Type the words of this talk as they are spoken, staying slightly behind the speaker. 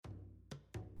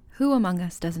Who among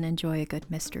us doesn't enjoy a good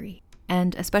mystery?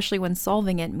 And especially when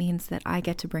solving it means that I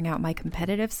get to bring out my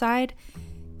competitive side,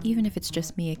 even if it's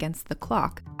just me against the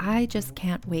clock. I just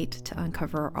can't wait to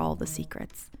uncover all the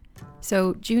secrets.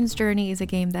 So June's Journey is a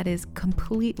game that is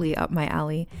completely up my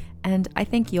alley, and I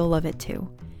think you'll love it too.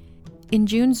 In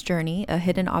June's Journey, a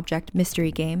hidden object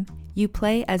mystery game, you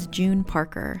play as June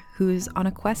Parker, who's on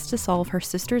a quest to solve her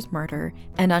sister's murder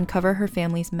and uncover her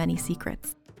family's many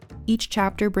secrets. Each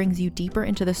chapter brings you deeper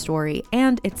into the story,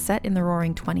 and it's set in the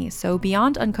Roaring '20s, so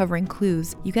beyond uncovering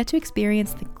clues, you get to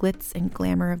experience the glitz and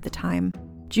glamour of the time.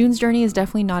 June's Journey is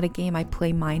definitely not a game I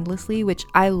play mindlessly, which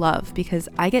I love because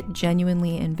I get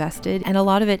genuinely invested, and a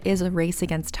lot of it is a race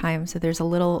against time, so there's a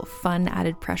little fun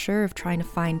added pressure of trying to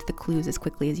find the clues as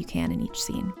quickly as you can in each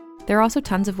scene. There are also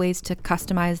tons of ways to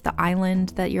customize the island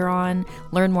that you're on,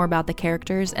 learn more about the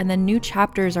characters, and then new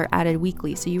chapters are added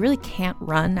weekly, so you really can't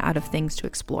run out of things to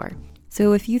explore.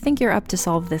 So if you think you're up to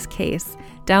solve this case,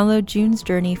 download June's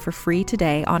Journey for free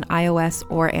today on iOS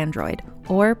or Android,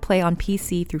 or play on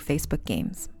PC through Facebook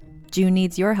Games. June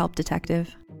needs your help,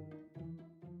 detective.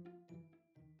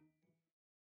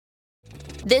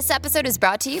 This episode is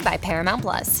brought to you by Paramount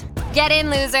Plus. Get in,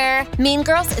 loser! Mean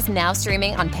Girls is now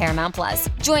streaming on Paramount Plus.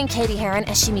 Join Katie Heron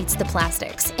as she meets the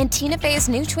plastics in Tina Fey's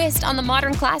new twist on the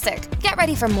modern classic. Get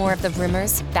ready for more of the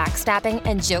rumors, backstabbing,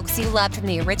 and jokes you loved from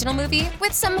the original movie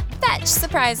with some fetch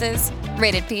surprises.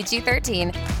 Rated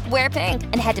PG-13. Wear pink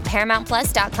and head to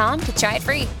ParamountPlus.com to try it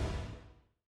free.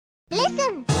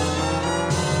 Listen!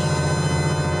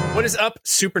 What is up,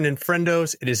 Super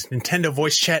Nintendos? It is Nintendo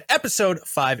Voice Chat, episode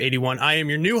 581. I am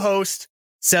your new host,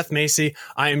 Seth Macy.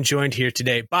 I am joined here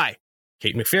today by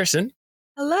Kate McPherson.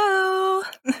 Hello.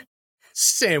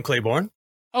 Sam Claiborne.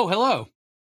 Oh, hello.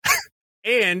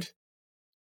 And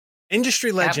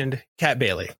industry legend, Kat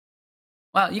Bailey.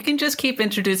 Well, you can just keep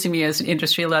introducing me as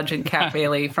industry legend Kat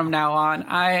Bailey from now on.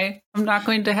 I am not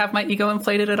going to have my ego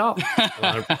inflated at all.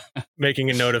 Making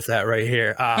a note of that right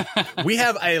here. We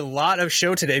have a lot of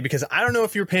show today because I don't know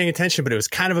if you were paying attention, but it was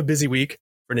kind of a busy week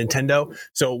for Nintendo.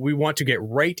 So we want to get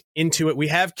right into it. We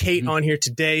have Kate on here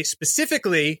today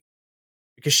specifically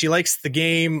because she likes the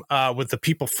game with the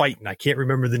people fighting. I can't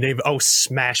remember the name. Oh,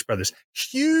 Smash Brothers.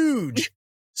 Huge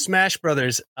Smash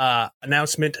Brothers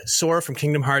announcement. Sora from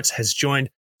Kingdom Hearts has joined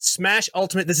Smash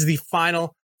Ultimate. This is the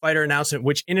final fighter announcement,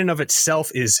 which in and of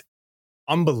itself is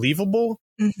unbelievable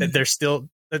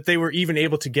that they were even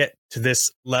able to get to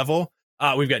this level.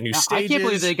 We've got new stages. I can't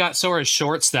believe they got Sora's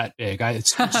shorts that big.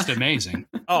 It's just amazing.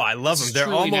 Oh, I love them.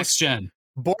 They're almost next gen.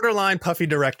 Borderline puffy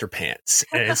director pants,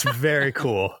 and it's very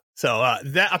cool. So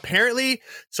that apparently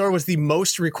Sora was the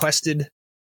most requested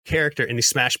character in the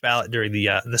Smash ballot during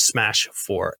the Smash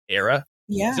 4 era.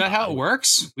 Yeah. Is that how it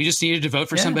works? We just needed to vote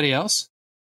for somebody else?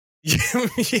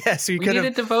 Yes, we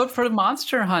needed to vote for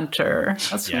Monster Hunter.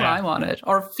 That's who I wanted.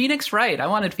 Or Phoenix Wright. I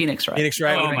wanted Phoenix Wright. Phoenix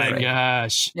Wright. Oh my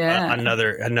gosh. Yeah.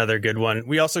 Another good one.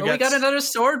 We also we got another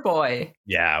sword boy.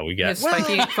 Yeah, we got.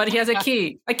 But he has a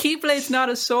key. A keyblade's not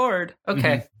a sword.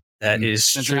 Okay. Mm-hmm. That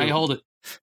is That's true. how you hold it.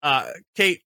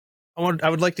 Kate, I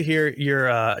would like to hear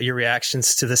your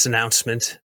reactions to this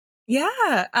announcement.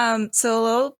 Yeah. So a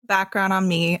little background on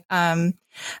me. So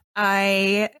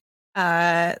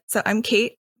I'm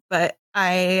Kate, but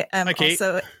I am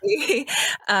also a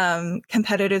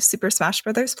competitive Super Smash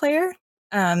Brothers player.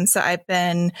 So I've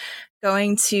been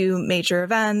going to major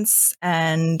events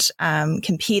and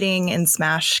competing in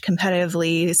Smash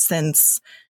competitively since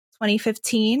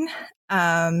 2015.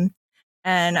 And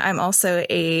I'm also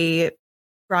a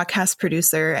broadcast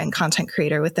producer and content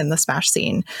creator within the Smash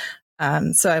scene.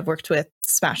 So I've worked with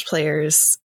Smash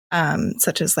players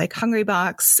such as like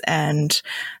Hungrybox and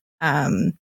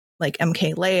like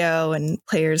MK Leo and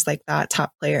players like that,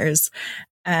 top players.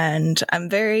 And I'm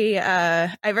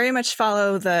I very much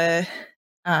follow the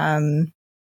kind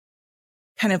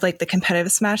of like the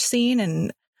competitive Smash scene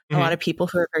and a lot of people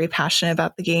who are very passionate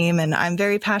about the game. And I'm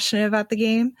very passionate about the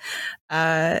game.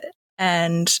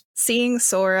 And seeing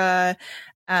Sora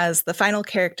as the final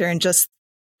character and just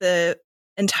the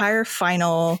entire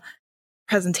final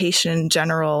presentation in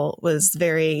general was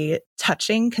very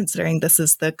touching, considering this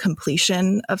is the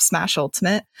completion of Smash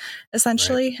Ultimate,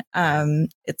 essentially. Right.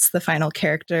 It's the final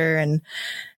character. And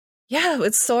yeah,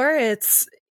 with Sora,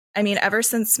 ever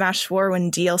since Smash 4,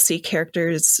 when DLC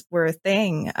characters were a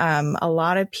thing, a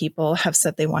lot of people have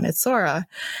said they wanted Sora.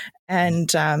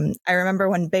 And I remember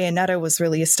when Bayonetta was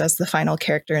released as the final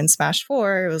character in Smash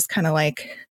 4, it was kind of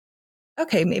like,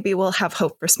 okay, maybe we'll have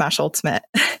hope for Smash Ultimate.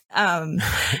 And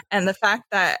the fact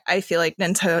that I feel like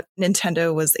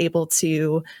Nintendo was able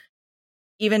to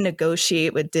even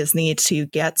negotiate with Disney to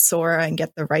get Sora and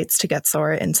get the rights to get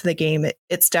Sora into the game,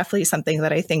 it's definitely something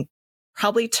that I think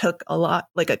probably took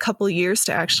a couple years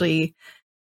to actually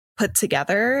put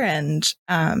together, and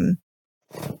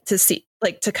to see,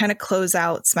 to kind of close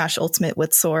out Smash Ultimate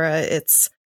with Sora. It's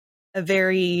a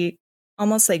very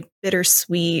almost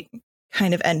bittersweet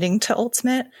kind of ending to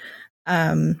Ultimate.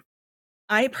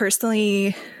 I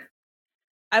personally,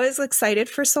 I was excited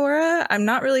for Sora. I'm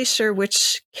not really sure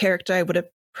which character I would have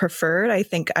preferred. I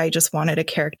think I just wanted a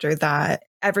character that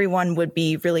everyone would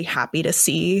be really happy to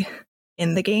see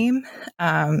in the game.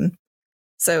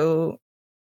 So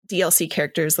DLC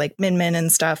characters like Min Min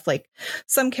and stuff,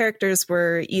 some characters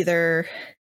were either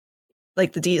the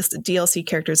DLC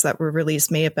characters that were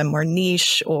released may have been more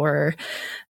niche or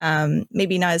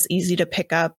maybe not as easy to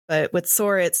pick up. But with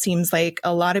Sora, it seems like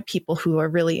a lot of people who are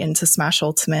really into Smash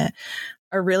Ultimate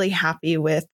are really happy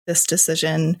with this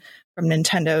decision from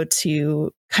Nintendo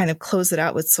to kind of close it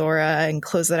out with Sora and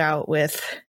close it out with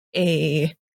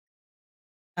a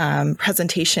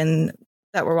presentation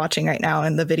that we're watching right now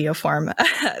in the video form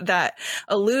that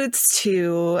alludes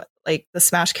to the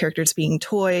Smash characters being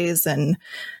toys, and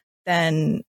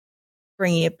then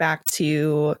bringing it back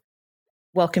to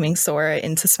welcoming Sora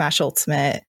into Smash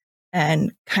Ultimate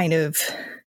and kind of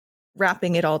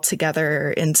wrapping it all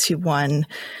together into one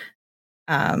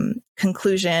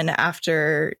conclusion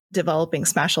after developing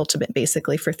Smash Ultimate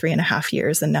basically for 3.5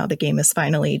 years. And now the game is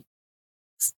finally,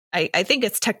 I think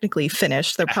it's technically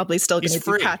finished. They're probably still going to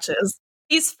do patches.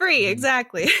 He's free,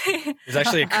 exactly. It's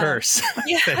actually a curse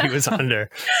that he was under.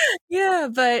 Yeah,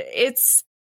 but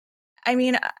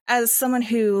as someone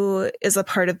who is a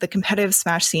part of the competitive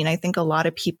Smash scene, I think a lot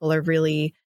of people are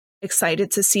really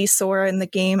excited to see Sora in the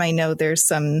game. I know there's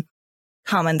some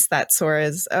comments that Sora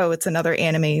is, it's another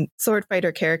anime sword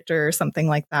fighter character or something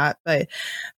like that. But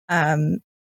as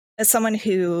someone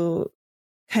who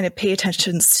kind of pay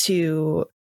attention to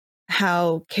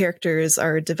how characters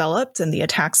are developed and the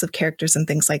attacks of characters and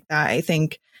things like that, I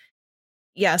think,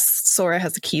 yes, Sora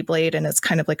has a Keyblade and it's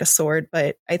kind of like a sword,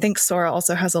 but I think Sora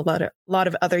also has a lot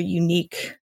of other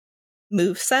unique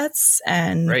move sets,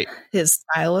 and his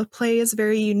style of play is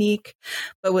very unique.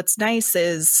 But what's nice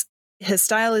is his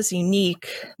style is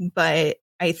unique, but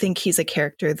I think he's a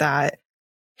character that,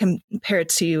 compared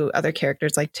to other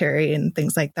characters like Terry and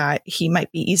things like that, he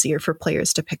might be easier for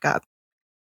players to pick up.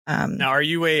 Now, are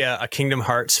you a Kingdom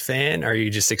Hearts fan? Or are you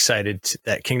just excited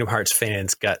that Kingdom Hearts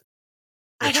fans got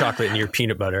the chocolate in your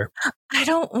peanut butter? I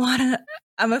don't want to.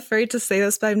 I'm afraid to say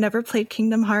this, but I've never played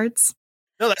Kingdom Hearts.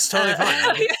 No, that's totally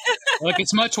fine. Look,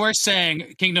 it's much worse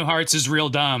saying Kingdom Hearts is real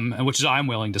dumb, which is I'm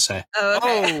willing to say.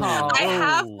 Okay. I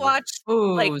have watched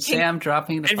Sam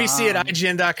dropping the NVC at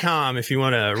IGN.com if you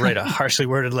want to write a harshly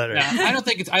worded letter. Yeah,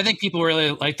 I think people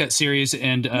really like that series,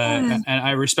 and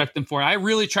I respect them for it. I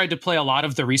really tried to play a lot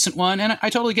of the recent one, and I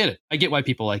totally get it. I get why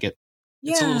people like it.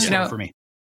 It's a little slow for me.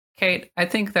 Kate, I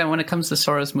think that when it comes to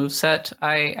Sora's moveset,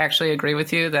 I actually agree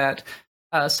with you that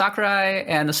Sakurai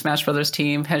and the Smash Brothers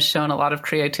team has shown a lot of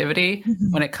creativity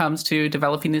when it comes to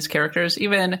developing these characters,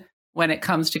 even when it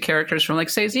comes to characters from,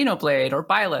 say, Xenoblade or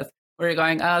Byleth, where you're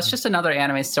going, it's just another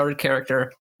anime sword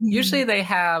character. Usually they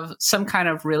have some kind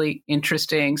of really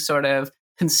interesting sort of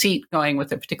conceit going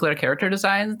with a particular character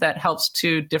design that helps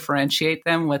to differentiate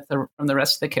them from the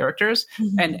rest of the characters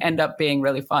and end up being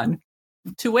really fun.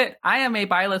 To wit, I am a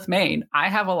Byleth main. I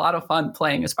have a lot of fun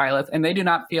playing as Byleth, and they do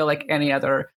not feel like any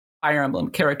other Fire Emblem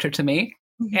character to me.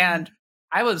 And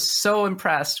I was so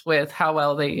impressed with how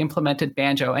well they implemented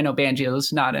Banjo. I know Banjo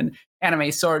is not an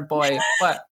anime sword boy,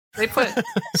 but they put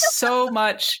so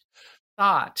much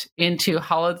thought into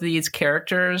how these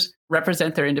characters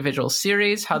represent their individual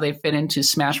series, how they fit into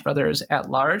Smash Brothers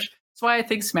at large. That's why I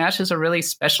think Smash is a really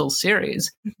special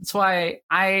series. That's why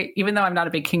even though I'm not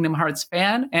a big Kingdom Hearts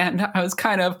fan, and I was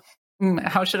kind of,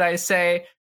 how should I say,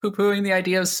 poo-pooing the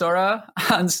idea of Sora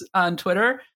on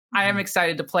Twitter, I am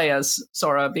excited to play as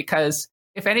Sora because,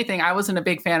 if anything, I wasn't a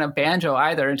big fan of Banjo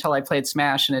either until I played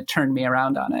Smash and it turned me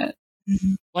around on it.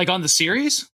 Like on the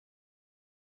series?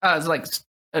 It's like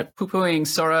poo-pooing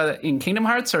Sora in Kingdom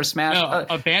Hearts or Smash?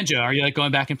 No, Banjo. Are you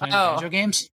going back and playing Banjo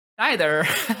games? Neither.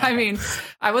 I mean,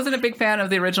 I wasn't a big fan of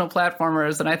the original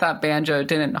platformers, and I thought Banjo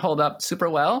didn't hold up super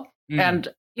well. And,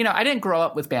 I didn't grow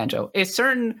up with Banjo.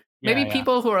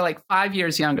 People who are 5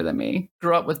 years younger than me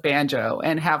grew up with Banjo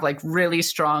and have really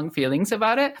strong feelings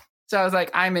about it. So I was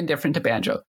I'm indifferent to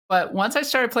Banjo. But once I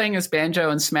started playing as Banjo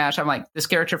and Smash, I'm this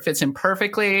character fits in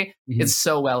perfectly. It's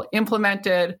so well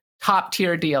implemented. Top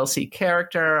tier DLC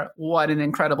character. What an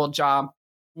incredible job.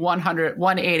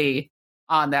 180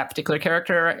 on that particular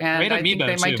character. And I think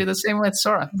they might do the same with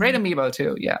Sora. Great amiibo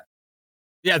too. Yeah.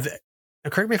 Yeah.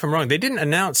 Correct me if I'm wrong. They didn't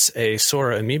announce a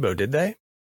Sora amiibo, did they?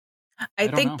 I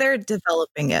think they're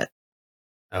developing it.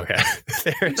 Okay.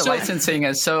 The licensing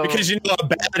is so... Because a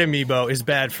bad amiibo is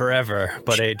bad forever,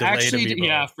 but a delayed amiibo...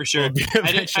 Yeah, for sure.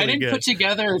 I didn't put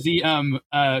together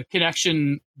the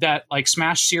connection that like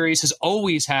Smash series has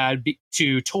always had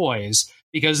to toys,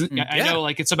 because I know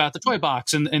like it's about the toy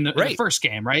box in the first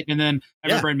game, right? And then I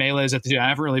remember in Melee's at the I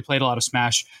haven't really played a lot of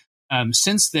Smash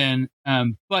since then,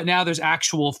 but now there's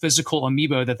actual physical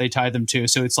amiibo that they tie them to,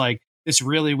 so it's like this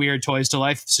really weird Toys to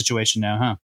Life situation now,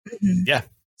 huh? Yeah.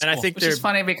 And I think it's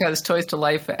funny because Toys to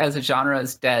Life as a genre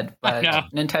is dead, but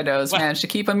Nintendo's managed to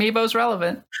keep amiibos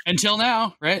relevant until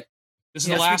now, right? This is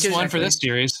the last one for this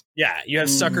series. Yeah, you have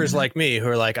suckers like me who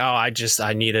are like, oh,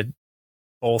 I needed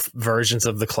both versions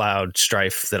of the Cloud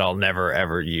Strife that I'll never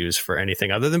ever use for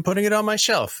anything other than putting it on my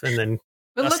shelf and then.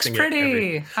 It looks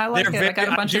pretty. I like it. I got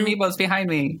a bunch of amiibos behind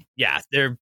me. Yeah,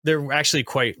 they're actually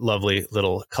quite lovely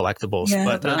little collectibles. Yeah,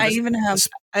 but I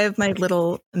have my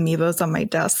little amiibos on my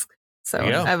desk. So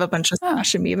I have a bunch of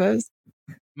Smash amiibos.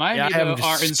 My amiibo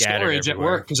are in storage at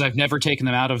work because I've never taken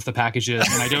them out of the packages,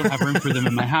 and I don't have room for them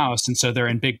in my house, and so they're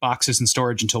in big boxes in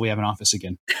storage until we have an office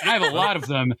again. And I have a lot of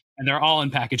them, and they're all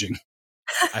in packaging.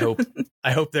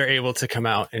 I hope they're able to come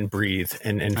out and breathe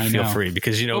and feel free,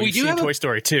 because we've seen Toy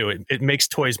Story 2. It makes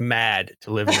toys mad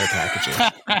to live in their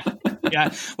packaging.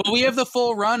 Yeah, well, we have the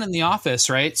full run in the office,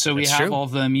 right? So we have all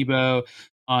of the amiibo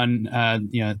on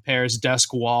Pear's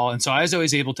desk wall, and so I was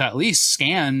always able to at least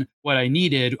scan what I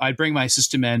needed. I'd bring my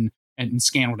system in and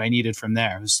scan what I needed from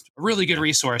there. It was a really good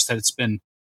resource that it's been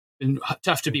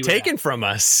tough to be taken from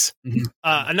us. Mm-hmm.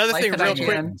 Another thing, real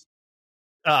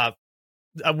quick,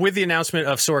 with the announcement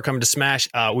of Sora coming to Smash,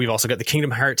 we've also got the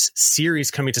Kingdom Hearts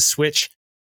series coming to Switch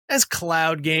as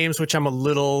cloud games, which I'm a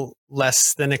little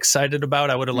less than excited about.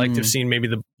 I would have liked to have seen maybe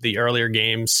the earlier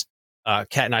games.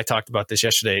 Kat and I talked about this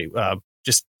yesterday.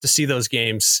 Just to see those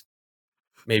games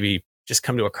maybe just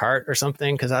come to a cart or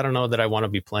something, because I don't know that I want to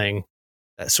be playing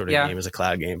that sort of game as a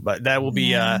cloud game. But that will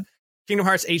be Kingdom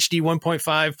Hearts HD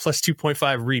 1.5 plus 2.5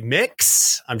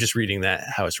 Remix. I'm just reading that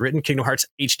how it's written. Kingdom Hearts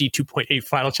HD 2.8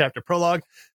 Final Chapter Prologue,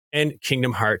 and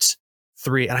Kingdom Hearts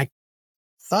 3. And I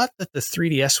thought that the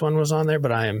 3DS one was on there,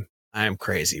 but I am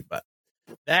crazy. But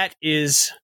that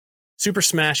is Super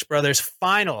Smash Brothers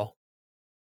final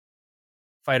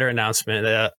fighter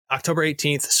announcement. October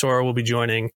 18th, Sora will be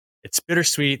joining. It's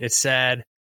bittersweet. It's sad.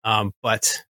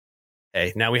 But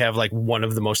hey, now we have like one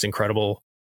of the most incredible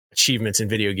achievements in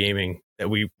video gaming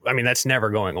that's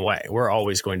never going away. We're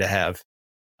always going to have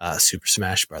Super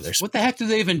Smash Brothers. What the heck do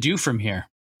they even do from here?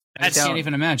 I can't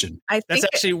even imagine. We're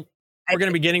going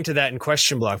to be getting to that in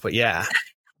question block, but yeah.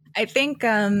 I think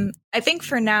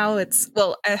for now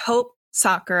I hope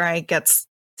Sakurai gets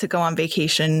to go on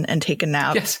vacation and take a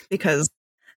nap, because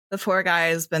the poor guy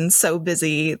has been so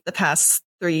busy the past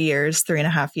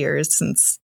 3.5 years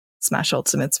since Smash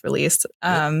Ultimate's released.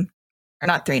 Or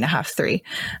not 3.5, 3.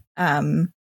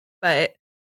 But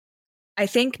I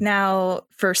think now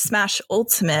for Smash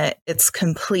Ultimate, it's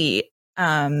complete.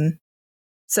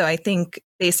 So I think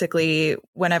basically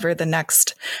whenever the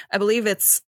next, I believe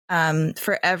it's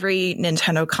for every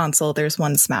Nintendo console, there's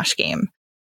one Smash game.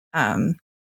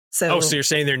 So you're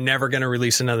saying they're never going to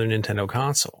release another Nintendo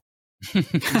console?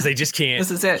 Because they just can't. This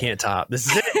is it. Can't top. This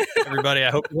is it. Everybody, I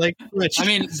hope you like Twitch. I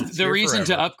mean, the reason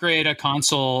to upgrade a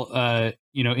console,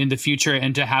 in the future,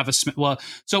 and to have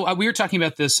we were talking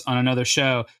about this on another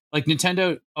show. Like,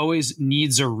 Nintendo always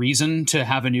needs a reason to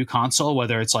have a new console,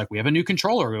 whether it's like we have a new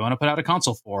controller we want to put out a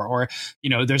console for, or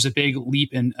there's a big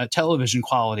leap in television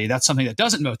quality. That's something that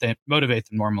doesn't motivate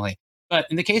them normally. But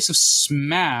in the case of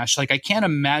Smash, like, I can't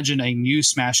imagine a new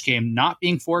Smash game not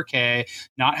being 4K,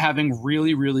 not having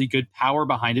really, really good power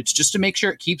behind it, just to make sure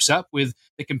it keeps up with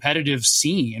the competitive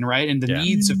scene, right? And the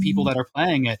needs of people that are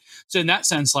playing it. So in that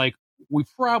sense, like, we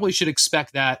probably should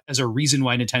expect that as a reason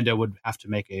why Nintendo would have to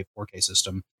make a 4K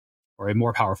system or a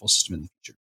more powerful system in the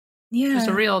future. Yeah. There's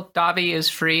a real Dobby is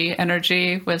free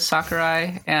energy with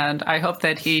Sakurai, and I hope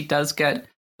that he does get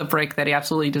the break that he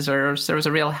absolutely deserves. There was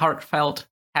a real heartfelt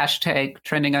hashtag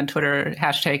trending on Twitter,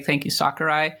 hashtag thank you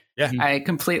Sakurai. Yeah. I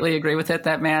completely agree with it.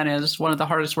 That man is one of the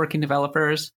hardest working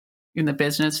developers in the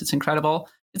business. It's incredible.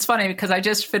 It's funny because I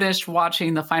just finished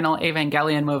watching the final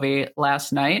Evangelion movie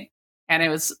last night, and it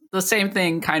was the same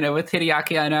thing kind of with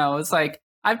Hideaki Anno. It's like,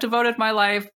 I've devoted my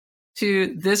life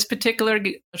to this particular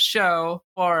show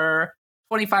for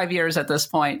 25 years at this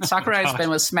point. Sakurai's been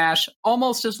with Smash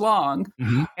almost as long.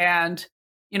 And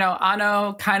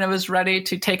Anno kind of is ready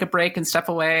to take a break and step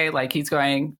away. Like, he's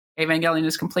going, Evangelion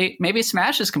is complete. Maybe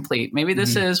Smash is complete. Maybe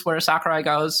this is where Sakurai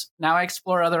goes, now I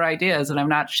explore other ideas and I'm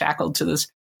not shackled to this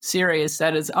series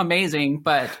that is amazing,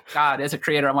 but God, as a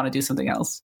creator, I want to do something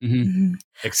else.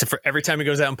 Except for every time he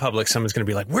goes out in public, someone's going to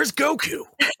be like, "Where's Goku?"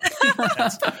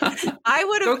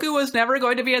 Goku was never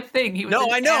going to be a thing. He was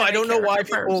I know. I don't know why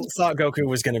people thought Goku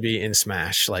was going to be in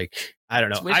Smash. Like, I don't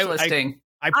know.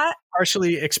 I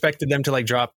partially expected them to like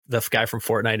drop the guy from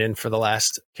Fortnite in for the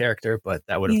last character, but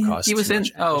that would have cost. He was in.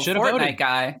 Fortnite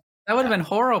guy. That would have been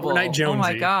horrible. Fortnite Jonesy. Oh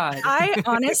my God. I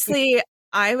honestly,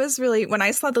 I was really, when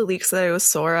I saw the leaks that it was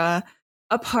Sora,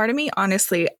 a part of me,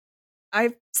 honestly,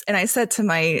 I said to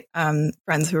my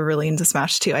friends who were really into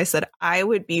Smash too, I said, I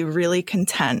would be really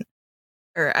content,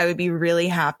 or I would be really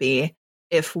happy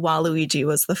if Waluigi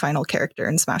was the final character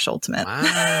in Smash Ultimate.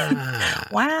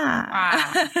 Wow.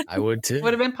 I would too. It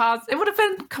would have been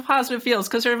positive feels,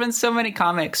 because there have been so many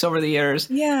comics over the years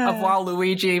of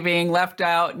Waluigi being left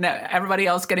out, everybody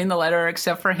else getting the letter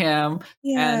except for him,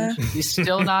 and he's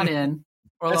still not in.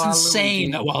 That's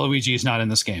insane that Waluigi is not in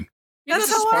this game. That's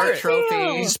a spirit trophy.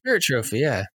 It's a spirit trophy,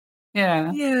 yeah.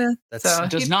 That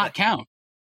does not count.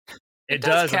 It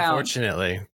does,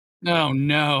 unfortunately.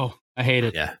 No. I hate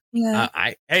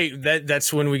it.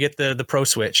 That's when we get the Pro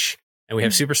Switch and we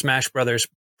have Super Smash Brothers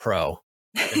Pro.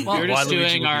 We're just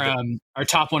doing our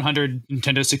top 100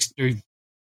 Nintendo 60.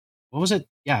 What was it?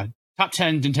 Yeah, top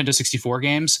 10 Nintendo 64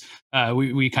 games.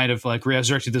 We kind of like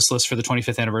resurrected this list for the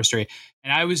 25th anniversary,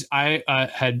 and I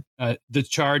had the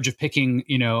charge of picking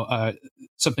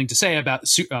something to say about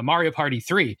Mario Party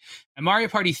 3. And Mario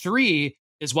Party 3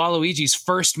 is Waluigi's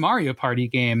first Mario Party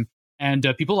game. And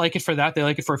people like it for that. They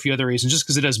like it for a few other reasons, just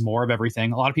because it does more of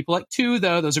everything. A lot of people like 2,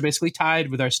 though. Those are basically tied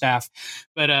with our staff.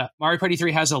 But Mario Party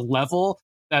 3 has a level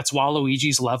that's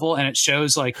Waluigi's level, and it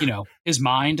shows his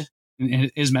mind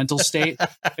and his mental state.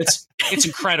 It's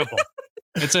incredible.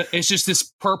 It's just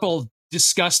this purple,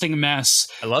 disgusting mess.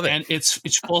 I love it, and it's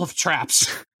full of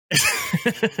traps.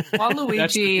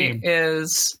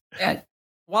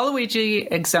 Waluigi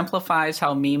exemplifies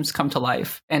how memes come to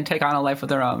life and take on a life of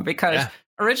their own, because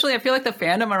originally I feel like the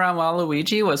fandom around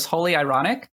Waluigi was wholly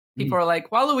ironic. People were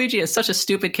like, Waluigi is such a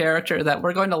stupid character that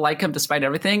we're going to like him despite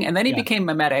everything. And then he became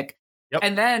mimetic. Yep.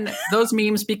 And then those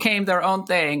memes became their own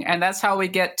thing. And that's how we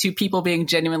get to people being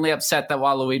genuinely upset that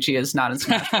Waluigi is not in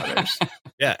Smash Brothers.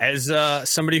 Yeah, as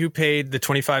somebody who paid the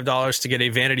 $25 to get a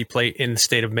vanity plate in the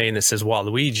state of Maine that says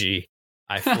Waluigi,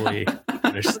 I'm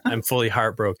fully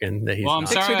heartbeartoken that he's I'm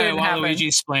sorry Waluigi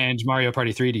explained Mario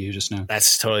Party 3 to you just now.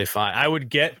 That's totally fine. I would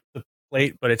get the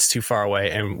plate, but it's too far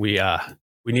away, and we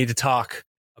need to talk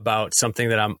about something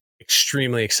that I'm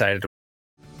extremely excited about.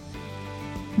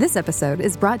 This episode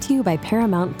is brought to you by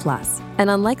Paramount Plus. An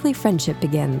unlikely friendship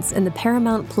begins in the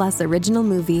Paramount Plus original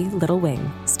movie Little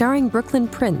Wing, starring Brooklyn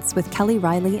Prince with Kelly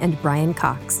Riley and Brian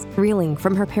Cox. Reeling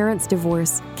from her parents'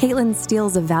 divorce, Caitlin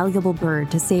steals a valuable bird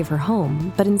to save her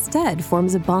home, but instead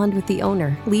forms a bond with the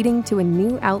owner, leading to a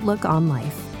new outlook on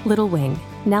life. Little Wing,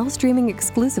 now streaming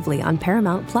exclusively on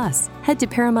Paramount Plus. Head to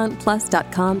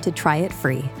ParamountPlus.com to try it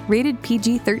free. Rated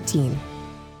PG-13.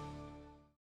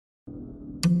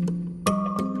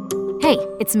 Hey,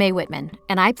 it's Mae Whitman,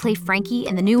 and I play Frankie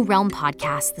in the new Realm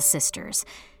podcast, The Sisters.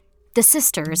 The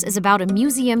Sisters is about a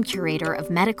museum curator of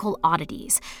medical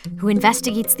oddities who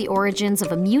investigates the origins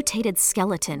of a mutated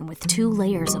skeleton with 2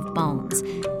 layers of bones.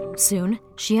 Soon,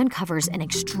 she uncovers an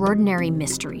extraordinary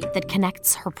mystery that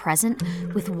connects her present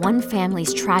with one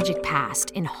family's tragic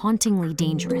past in hauntingly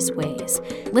dangerous ways.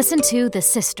 Listen to The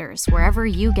Sisters wherever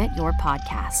you get your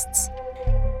podcasts.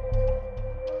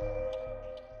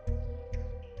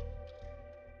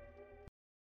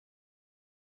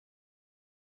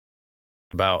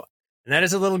 And that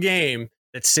is a little game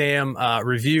that Sam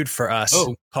reviewed for us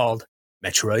called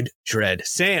Metroid Dread.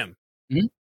 Sam,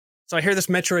 so I hear this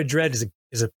Metroid Dread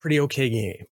is a pretty okay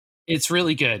game. It's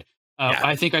really good.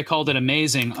 I think I called it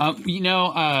amazing.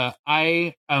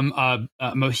 I am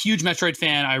I'm a huge Metroid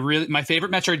fan. My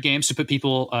favorite Metroid games, to put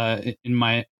people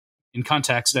in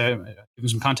context, give them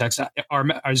some context,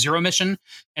 are Zero Mission,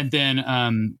 and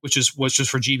then which was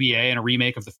just for GBA and a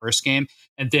remake of the first game,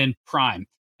 and then Prime.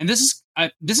 And this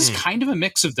is kind of a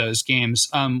mix of those games.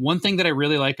 One thing that I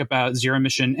really like about Zero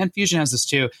Mission, and Fusion has this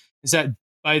too, is that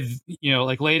by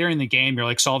later in the game, you're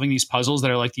like solving these puzzles that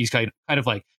are like these kind of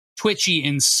like twitchy,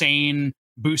 insane,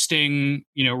 boosting,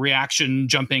 reaction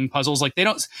jumping puzzles. Like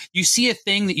you see a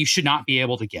thing that you should not be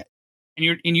able to get, and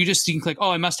you just think like, oh,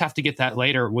 I must have to get that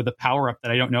later with a power up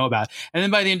that I don't know about. And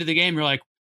then by the end of the game, you're like,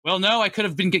 well, no, I could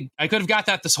have got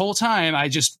that this whole time. I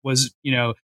just was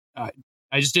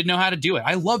I just didn't know how to do it.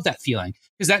 I love that feeling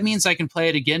because that means I can play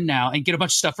it again now and get a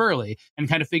bunch of stuff early and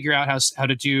kind of figure out how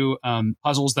to do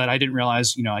puzzles that I didn't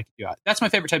realize, I could do. That's my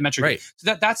favorite type of Metroid. Right.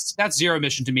 So that's Zero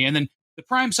Mission to me. And then the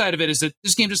Prime side of it is that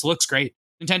this game just looks great.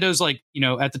 Nintendo's like,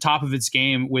 at the top of its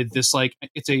game with this, like,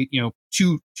 it's a,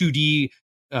 2D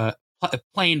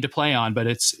plane to play on, but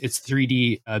it's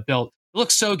 3D built. It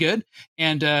looks so good.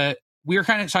 And we were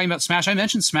kind of talking about Smash. I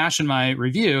mentioned Smash in my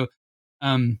review.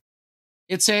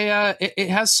 It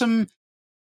has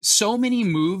so many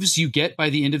moves you get by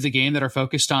the end of the game that are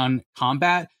focused on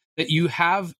combat that you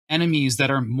have enemies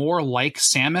that are more like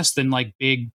Samus than like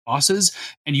big bosses,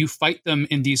 and you fight them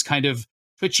in these kind of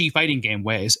twitchy fighting game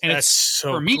ways. And that's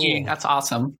so for me, cool. That's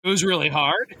awesome. It was really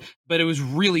hard, but it was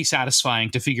really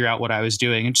satisfying to figure out what I was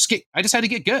doing and I just had to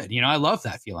get good. I love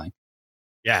that feeling.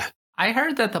 Yeah. I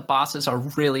heard that the bosses are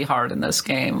really hard in this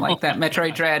game. Like that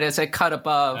Metroid Dread is a cut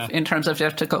above in terms of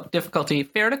difficulty.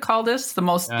 Fair to call this the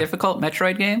most difficult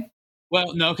Metroid game?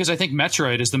 Well, no, because I think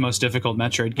Metroid is the most difficult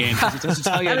Metroid game because it doesn't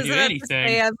tell you how to do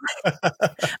anything.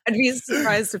 I'd be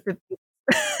surprised if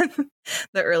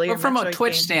the earlier. But from Metroid a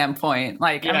Twitch standpoint,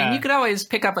 I mean, you could always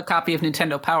pick up a copy of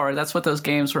Nintendo Power. That's what those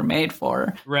games were made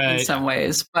for, in some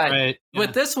ways. But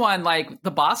with this one,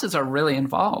 the bosses are really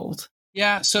involved.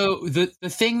 Yeah, so the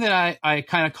thing that I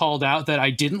kind of called out that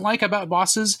I didn't like about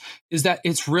bosses is that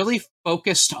it's really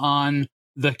focused on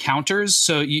the counters.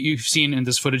 So you've seen in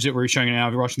this footage that we're showing you now,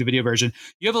 if you're watching the video version,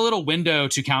 you have a little window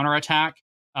to counterattack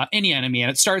any enemy. And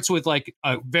it starts with like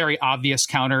a very obvious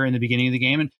counter in the beginning of the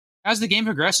game. And as the game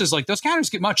progresses, like those counters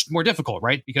get much more difficult,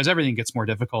 right? Because everything gets more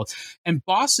difficult. And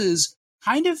bosses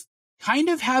kind of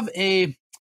have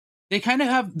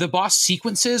the boss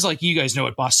sequences. Like, you guys know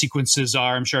what boss sequences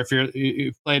are. I'm sure if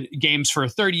you've played games for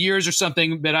 30 years or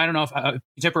something, but I don't know if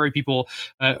contemporary people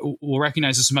will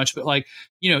recognize this much. But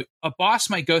a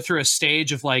boss might go through a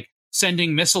stage of like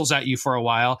sending missiles at you for a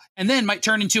while, and then might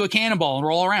turn into a cannonball and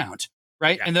roll around,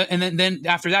 right? Yeah. And then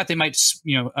after that, they might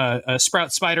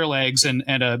sprout spider legs and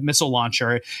a missile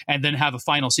launcher, and then have a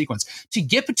final sequence. To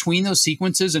get between those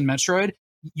sequences in Metroid,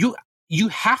 you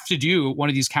have to do one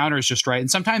of these counters just right. And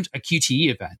sometimes a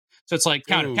QTE event. So it's like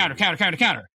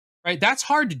counter, right? That's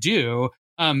hard to do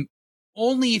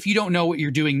only if you don't know what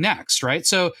you're doing next, right?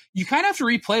 So you kind of have to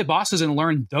replay bosses and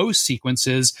learn those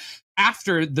sequences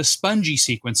after the spongy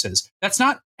sequences. That's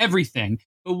not everything.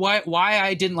 But why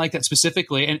I didn't like that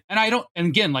specifically, and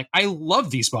again, I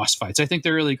love these boss fights. I think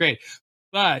they're really great.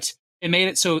 But it made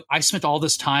it so I spent all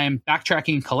this time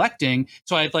backtracking and collecting.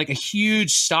 So I had like a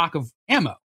huge stock of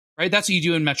ammo. Right, that's what you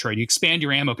do in Metroid. You expand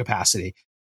your ammo capacity,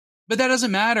 but that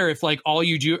doesn't matter if like all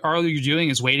you're doing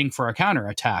is waiting for a counter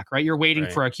attack. Right, you're waiting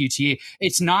for a QTE.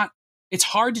 It's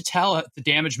hard to tell if the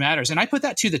damage matters, and I put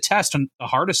that to the test on the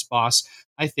hardest boss,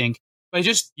 I think, by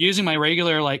just using my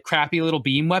regular like crappy little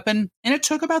beam weapon, and it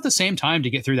took about the same time to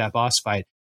get through that boss fight.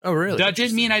 Oh, really? That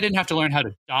didn't mean I didn't have to learn how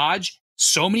to dodge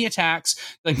so many attacks.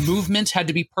 Like movement had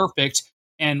to be perfect.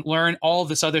 And learn all of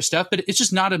this other stuff, but it's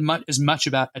just not as much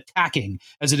about attacking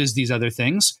as it is these other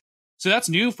things. So that's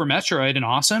new for Metroid and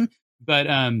awesome, but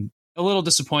a little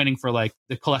disappointing for like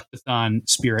the collectathon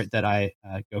spirit that I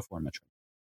go for in Metroid.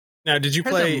 Now, did you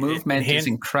play? The movement is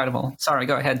incredible. Sorry,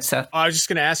 go ahead, Seth. I was just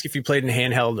going to ask if you played in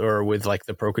handheld or with like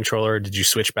the Pro Controller. Did you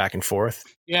switch back and forth?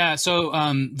 Yeah. So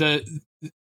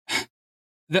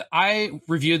I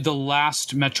reviewed the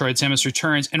last Metroid: Samus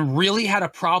Returns and really had a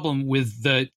problem with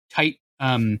the tight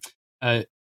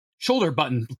shoulder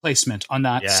button placement on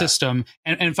that system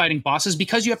and fighting bosses,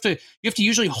 because you have to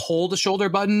usually hold a shoulder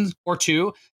button or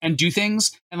two and do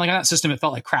things. And like on that system, it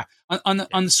felt like crap. On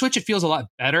the Switch, it feels a lot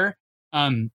better.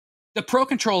 The Pro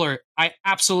Controller, I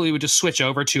absolutely would just switch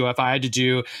over to if I had to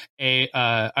do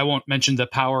I won't mention the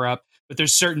power up, but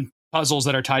there's certain puzzles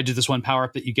that are tied to this one power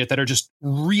up that you get that are just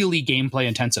really gameplay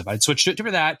intensive. I'd switch it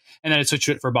for that, and then I'd switch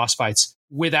it for boss fights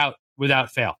without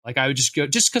fail. Like I would just go,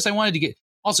 just because I wanted to get,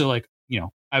 also like,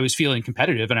 I was feeling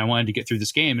competitive and I wanted to get through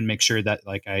this game and make sure that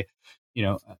like I,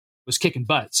 was kicking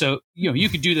butt. So, you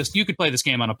could do this, you could play this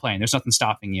game on a plane. There's nothing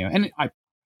stopping you. And I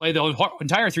played the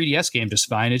entire 3DS game just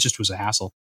fine. It just was a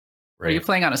hassle. Right. Are you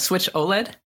playing on a Switch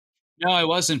OLED? No, I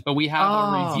wasn't, but we have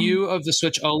a review of the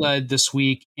Switch OLED this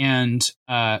week. And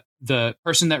the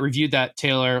person that reviewed that,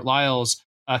 Taylor Lyles,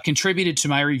 contributed to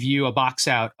my review a box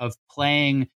out of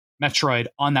playing Metroid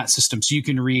on that system. So you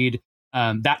can read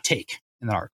that take in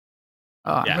the article.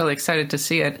 Oh, I'm really excited to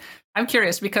see it. I'm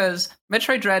curious because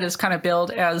Metroid Dread is kind of billed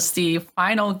as the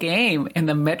final game in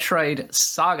the Metroid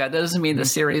saga. That doesn't mean the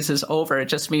series is over. It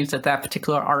just means that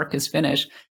particular arc is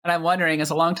finished. And I'm wondering, as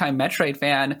a longtime Metroid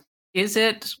fan, does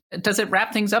it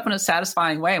wrap things up in a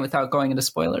satisfying way without going into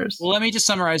spoilers? Well, let me just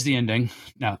summarize the ending.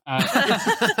 No, I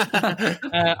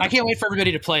can't wait for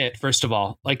everybody to play it. First of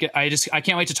all, like I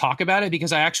can't wait to talk about it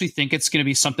because I actually think it's going to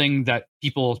be something that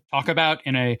people talk about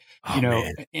in a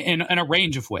in a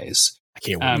range of ways. I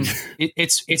can't wait.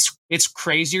 It's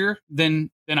crazier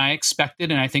than I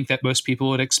expected, and I think that most people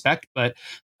would expect, but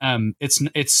it's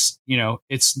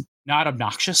not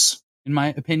obnoxious. In my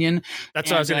opinion, that's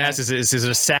what I was going to ask. Is it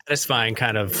a satisfying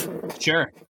kind of?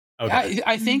 Sure. Okay.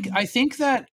 I think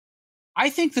the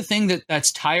thing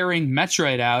that's tiring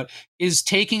Metroid out is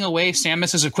taking away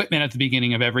Samus's equipment at the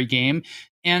beginning of every game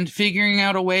and figuring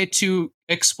out a way to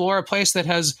explore a place that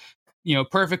has,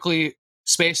 perfectly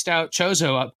spaced out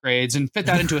Chozo upgrades and fit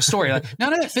that into a story. Like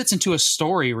none of that fits into a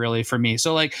story really for me.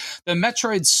 So like the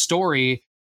Metroid story,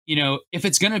 if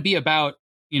it's going to be about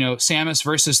Samus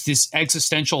versus this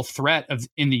existential threat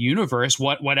in the universe,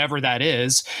 whatever that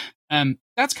is,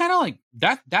 that's kind of like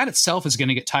that itself is going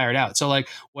to get tired out. So like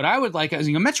what I would like is,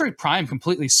 Metroid Prime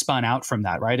completely spun out from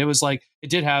that, right? It was like, it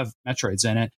did have Metroids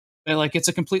in it, but like, it's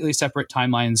a completely separate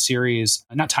timeline series,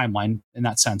 not timeline in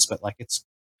that sense, but like, it's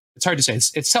hard to say.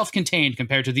 It's self-contained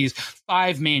compared to these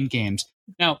 5 main games.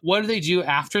 Now, what do they do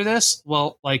after this?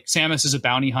 Well, like Samus is a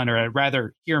bounty hunter. I'd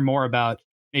rather hear more about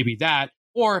maybe that.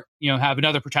 Or, have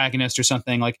another protagonist or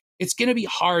something. Like, it's going to be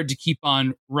hard to keep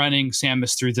on running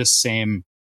Samus through this same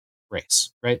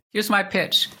race, right? Here's my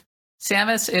pitch.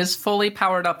 Samus is fully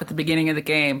powered up at the beginning of the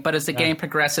game, but as the game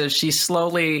progresses, she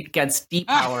slowly gets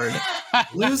depowered,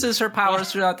 loses her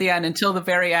powers throughout the end until the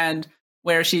very end,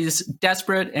 where she's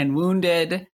desperate and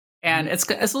wounded. And it's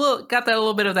got a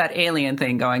little bit of that alien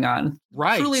thing going on.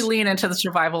 Right. Truly lean into the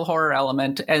survival horror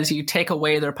element as you take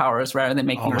away their powers rather than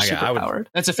making her superpowered.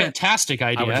 That's a fantastic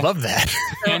idea. I would love that.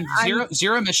 And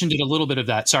Zero Mission did a little bit of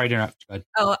that. Sorry to interrupt. Go ahead.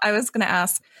 Oh, I was going to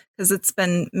ask, because it's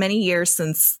been many years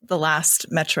since the last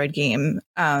Metroid game.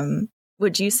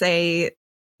 Would you say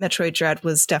Metroid Dread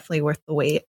was definitely worth the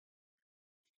wait?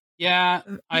 Yeah,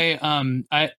 I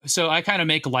kind of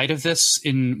make light of this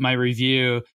in my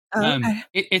review. Okay.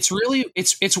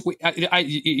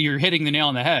 You're hitting the nail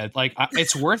on the head. Like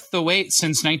it's worth the wait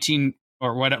since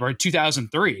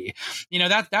 2003.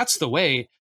 That's the wait.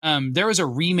 There was a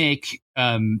remake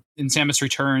in Samus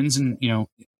Returns, and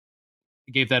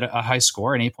gave that a high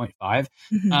score, an 8.5.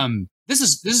 Mm-hmm.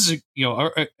 This is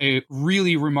a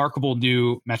really remarkable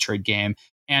new Metroid game.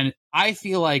 And I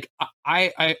feel like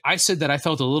I said that I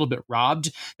felt a little bit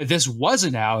robbed that this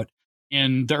wasn't out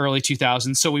in the early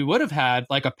 2000s. So we would have had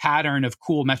like a pattern of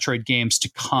cool Metroid games to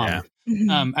come. Yeah.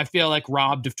 Mm-hmm. I feel like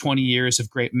robbed of 20 years of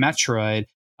great Metroid.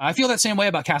 I feel that same way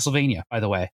about Castlevania, by the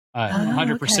way,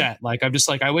 100%. Okay. Like, I'm just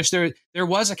like, I wish there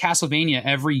was a Castlevania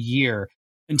every year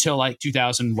until like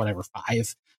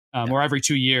 2005, or every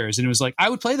 2 years. And it was like, I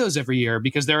would play those every year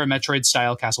because they're a Metroid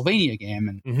style Castlevania game.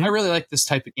 And I really like this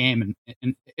type of game.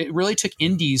 And it really took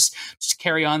indies to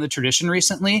carry on the tradition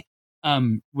recently.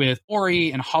 With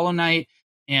Ori and Hollow Knight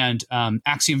and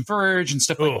Axiom Verge and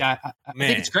stuff like that. I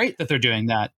think it's great that they're doing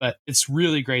that, but it's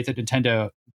really great that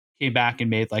Nintendo came back and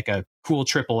made like a cool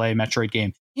AAA Metroid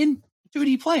game in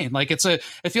 2D plane. Like it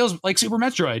feels like Super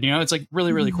Metroid, it's like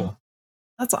really, really cool.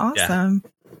 That's awesome. Yeah.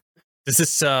 Does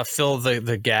this fill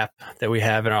the gap that we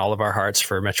have in all of our hearts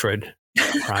for Metroid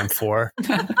Prime 4?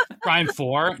 Prime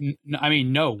 4? I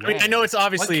mean, no way. I know it's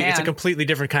obviously it's a completely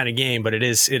different kind of game, but it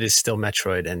is still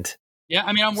Metroid. And yeah,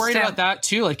 I mean, I'm worried about that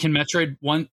too. Like, can Metroid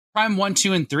Prime 1,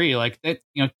 2, and 3, like that,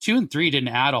 2 and 3 didn't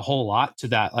add a whole lot to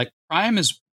that. Like Prime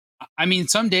is, I mean,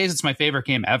 some days it's my favorite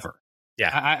game ever.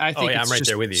 Yeah, I think I'm right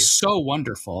there with you. So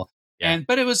wonderful. Yeah.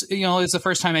 But it was, it's the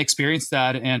first time I experienced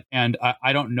that, and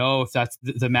I don't know if that's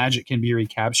the magic can be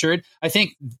recaptured. I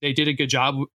think they did a good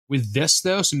job with this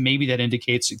though, so maybe that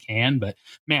indicates it can. But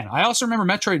man, I also remember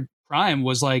Metroid Prime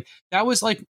was like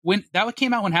when that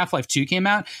came out when Half-Life 2 came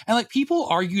out, and like people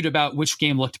argued about which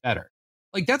game looked better.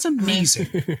 Like that's amazing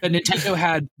that Nintendo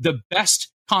had the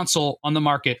best console on the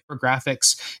market for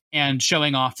graphics and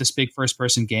showing off this big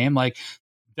first-person game. Like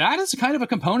that is kind of a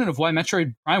component of why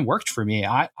Metroid Prime worked for me.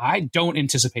 I don't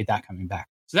anticipate that coming back.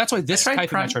 So that's why this type of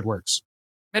Metroid works.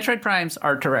 Metroid Prime's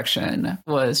art direction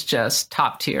was just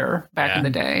top tier back in the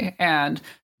day. And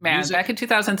man, back in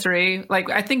 2003, like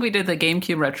I think we did the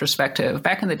GameCube retrospective.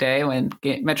 Back in the day when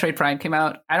Metroid Prime came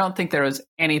out, I don't think there was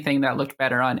anything that looked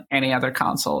better on any other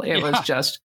console. It was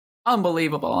just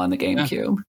unbelievable on the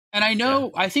GameCube. Yeah. And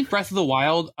I think Breath of the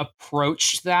Wild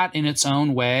approached that in its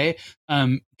own way,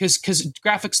 because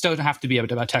graphics don't have to be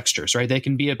about textures, right? They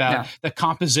can be about the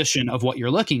composition of what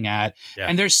you're looking at. Yeah.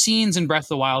 And there's scenes in Breath of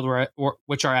the Wild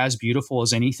which are as beautiful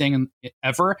as anything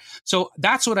ever. So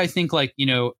that's what I think, like,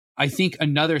 I think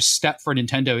another step for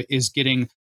Nintendo is getting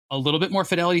a little bit more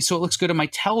fidelity so it looks good on my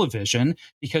television,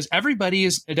 because everybody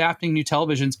is adapting new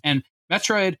televisions, and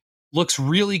Metroid looks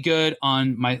really good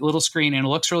on my little screen and it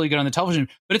looks really good on the television,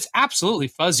 but it's absolutely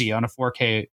fuzzy on a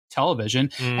 4K television.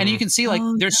 And you can see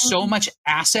there's so much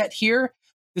asset here.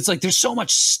 It's like there's so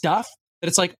much stuff that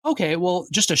it's like, okay, well,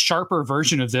 just a sharper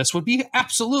version of this would be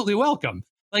absolutely welcome.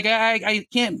 Like I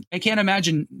can't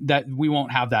imagine that we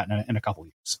won't have that in a couple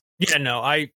years. Yeah, no,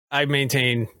 I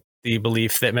maintain the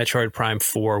belief that Metroid Prime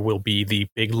 4 will be the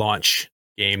big launch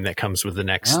game that comes with the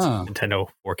next Nintendo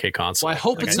 4K console. Well, I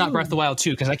hope it's not Breath of the Wild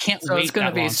 2, because I can't wait. It's going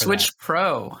to be Switch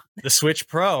Pro. The Switch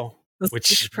Pro.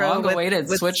 Switch Pro long-awaited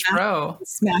Switch Pro.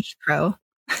 Smash Pro.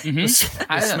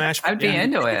 Mm-hmm. I'd be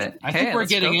into it. I think we're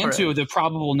getting into the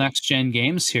probable next gen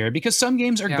games here, because some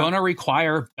games are going to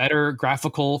require better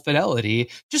graphical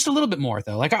fidelity, just a little bit more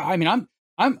though. Like I mean,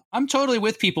 I'm totally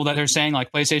with people that are saying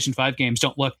like PlayStation 5 games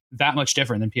don't look that much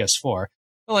different than PS4.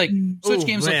 But like Switch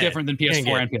games look different than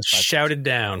PS4 and PS5. Shouted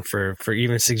down for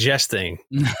even suggesting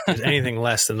anything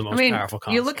less than the most powerful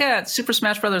console. You look at Super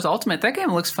Smash Bros. Ultimate, that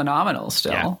game looks phenomenal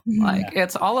still.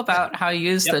 It's all about how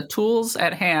you use the tools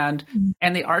at hand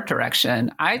and the art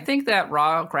direction. I think that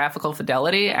raw graphical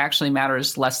fidelity actually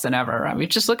matters less than ever. I mean,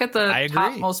 just look at the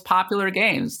top most popular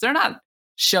games. They're not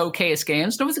showcase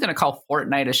games. Nobody's going to call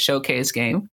Fortnite a showcase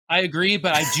game. I agree,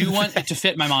 but I do want it to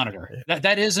fit my monitor.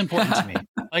 That is important to me.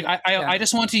 Like I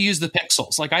just want to use the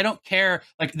pixels. Like I don't care.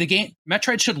 Like the game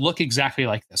Metroid should look exactly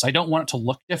like this. I don't want it to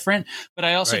look different, but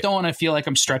I also don't want to feel like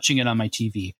I'm stretching it on my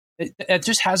TV. It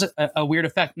just has a weird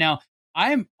effect. Now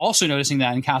I'm also noticing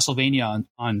that in Castlevania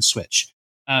on Switch.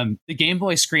 The Game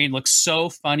Boy screen looks so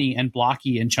funny and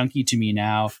blocky and chunky to me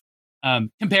now,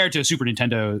 compared to a Super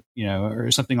Nintendo,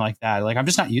 or something like that. Like I'm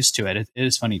just not used to it. It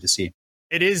is funny to see.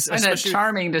 It is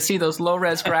charming to see those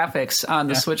low-res graphics on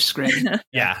the Switch screen.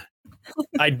 Yeah.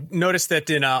 I noticed that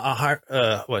in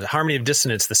Harmony of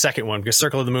Dissonance, the second one, because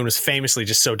Circle of the Moon was famously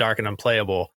just so dark and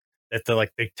unplayable that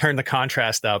they turned the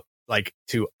contrast up like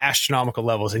to astronomical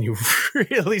levels, and you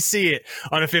really see it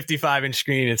on a 55-inch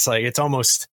screen. It's like it's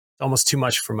almost too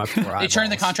much for my poor eyeballs. They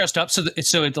turned the contrast up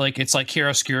it's like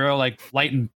chiaroscuro, like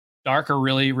light and dark are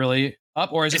really, really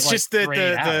up, or is it's it just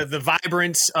the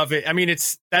vibrance of it? I mean,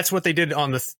 that's what they did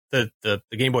on the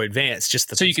Game Boy Advance, just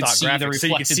the so you can see graphics, so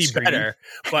you can see screen better.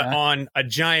 But on a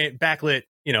giant backlit,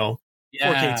 4K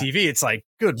TV, it's like,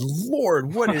 good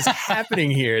Lord, what is happening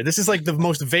here? This is like the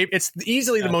most it's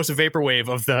easily the most vaporwave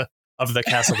of the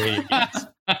Castlevania games.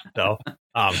 So,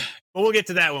 but we'll get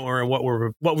to that when we're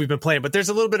what we've been playing. But there's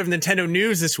a little bit of Nintendo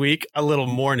news this week, a little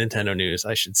more Nintendo news,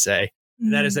 I should say.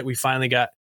 Mm-hmm. That is that we finally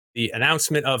got the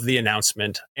announcement of the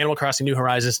announcement. Animal Crossing New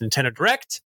Horizons Nintendo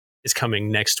Direct is coming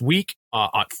next week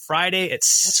on Friday at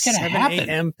 7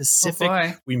 a.m. Pacific.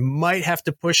 Oh, we might have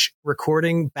to push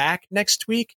recording back next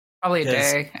week. Probably a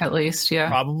day at least, yeah.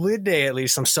 Probably a day at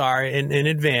least. I'm sorry in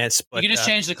advance. But you can just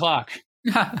change the clock.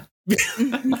 That's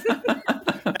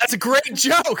a great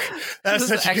joke. That's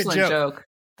such an excellent joke.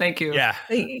 Thank you. Yeah.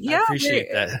 I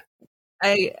appreciate that.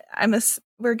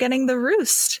 We're getting the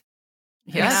Roost.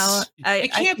 Yes.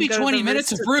 It can't be 20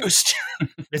 minutes of Roost.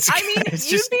 You'd be surprised.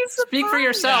 Speak for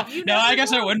yourself. No, I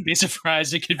guess I wouldn't be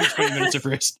surprised. It could be 20 minutes of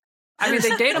Roost. I mean,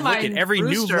 they data mined every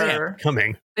Brewster. new land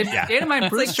coming. They data mined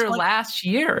Brewster last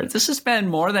year. This has been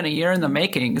more than a year in the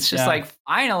making. It's just like,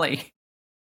 finally.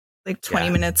 Like 20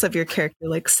 minutes of your character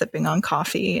like sipping on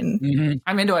coffee. And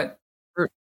I'm into it.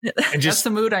 And that's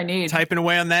the mood I need. Typing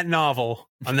away on that novel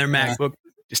on their MacBook.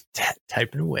 Just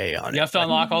typing away on it. You have to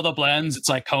unlock all the blends. It's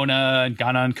like Kona and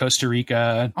Ghana and Costa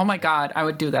Rica. Oh my God, I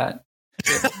would do that.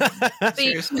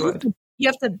 You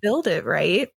have to build it,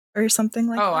 right? Or something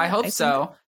like that. Oh, I hope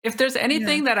so. If there's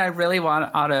anything that I really want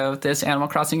out of this Animal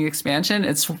Crossing expansion,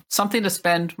 it's something to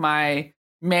spend my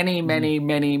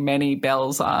many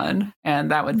bells on.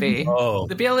 And that would be the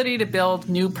ability to build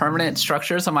new permanent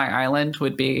structures on my island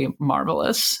would be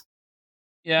marvelous.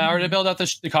 Yeah, or to build out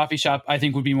the coffee shop, I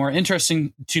think would be more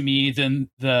interesting to me than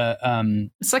the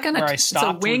It's like it's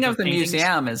a wing of the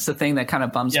museum is the thing that kind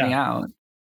of bums me out.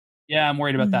 Yeah, I'm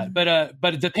worried about that.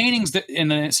 But the paintings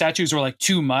and the statues were like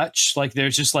too much. Like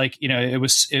there's just like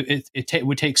it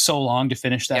would take so long to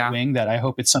finish that wing that I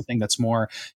hope it's something that's more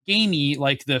gamey,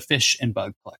 like the fish and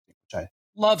bug collecting, which I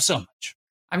love so much.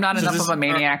 I'm not enough of a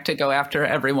maniac to go after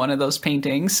every one of those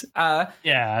paintings.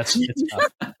 It's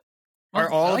tough. Are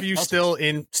all of you still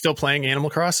playing Animal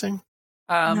Crossing?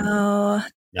 No.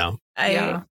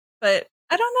 But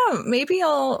I don't know. Maybe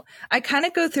I kind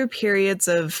of go through periods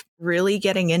of really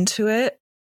getting into it,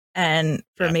 and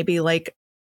for maybe like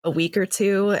a week or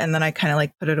two, and then I kind of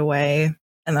like put it away,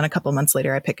 and then a couple months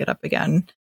later I pick it up again.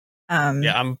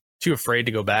 I'm too afraid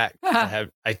to go back. I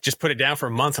just put it down for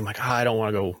a month. I'm like, I don't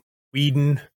want to go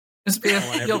weeding.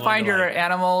 You'll find your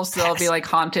animals. They'll be like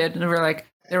haunted, and we're like,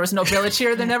 there was no village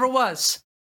here. There never was.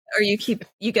 Or you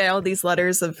get all these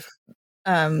letters of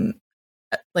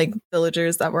like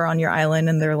villagers that were on your island,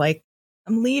 and they're like,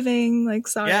 I'm leaving, like,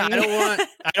 sorry. Yeah, I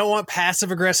don't want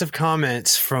passive aggressive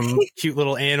comments from cute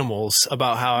little animals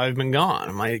about how I've been gone.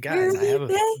 I'm like, guys, I have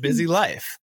a busy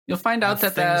life. You'll find out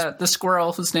that the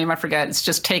squirrel, whose name I forget, is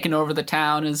just taken over the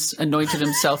town, has anointed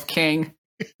himself king.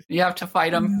 You have to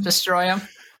fight him, destroy him.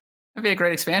 That'd be a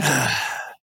great expansion.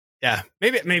 Yeah,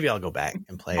 maybe I'll go back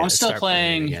and play. I'm still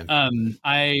playing.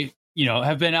 I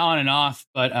have been on and off,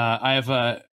 but I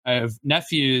have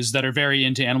nephews that are very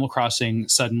into Animal Crossing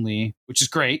suddenly, which is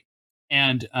great.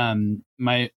 And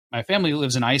my family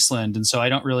lives in Iceland, and so I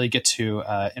don't really get to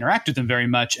interact with them very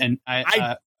much. And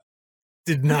I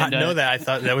did not know that. I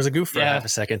thought that was a goof for half a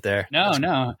second there.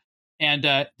 No. And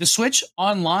the Switch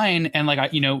online, and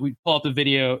like we pull up the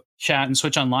video chat and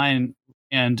Switch online,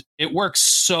 and it works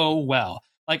so well.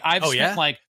 Like I've spent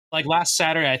like last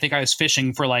Saturday, I think I was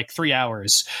fishing for like 3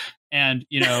 hours. And,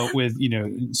 with,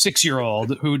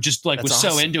 6-year-old who just like was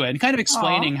awesome. So into it and kind of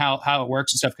explaining how it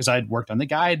works and stuff, because I'd worked on the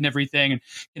guide and everything and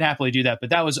can happily do that. But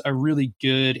that was a really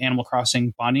good Animal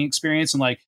Crossing bonding experience. And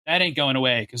like, that ain't going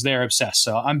away because they're obsessed.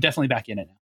 So I'm definitely back in it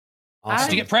now. Awesome.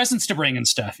 To get presents to bring and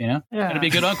stuff, Gotta be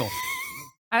a good uncle.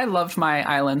 I loved my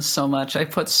island so much. I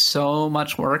put so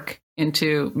much work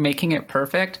into making it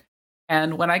perfect.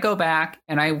 And when I go back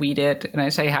and I weed it and I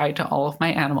say hi to all of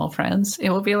my animal friends, it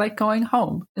will be like going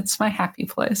home. It's my happy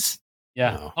place.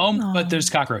 Yeah. Home, but there's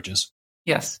cockroaches.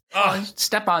 Yes. I'll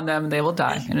step on them, they will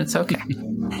die, and it's okay.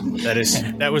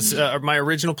 That was my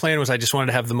original plan. Was I just wanted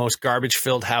to have the most garbage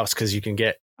filled house because you can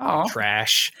get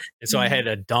trash. And so I had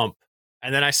a dump.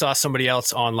 And then I saw somebody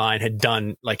else online had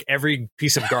done like every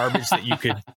piece of garbage that you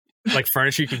could like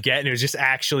furniture you could get, and it was just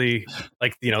actually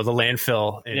like the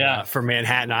landfill for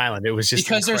Manhattan Island. It was just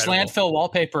because incredible. There's landfill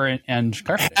wallpaper and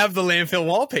carpet. I have the landfill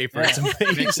wallpaper. It's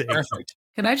amazing. Perfect.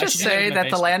 Can I just say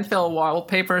that the landfill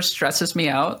wallpaper stresses me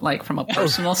out, like from a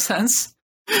personal sense?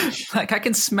 Like I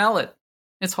can smell it.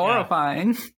 It's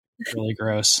horrifying. Really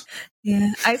gross.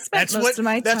 Yeah, I spent most of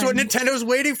my time. That's what Nintendo's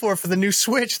waiting for the new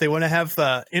Switch. They want to have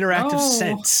interactive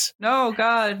sense. No,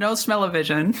 God, no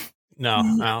smell-o-vision.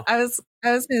 No. I was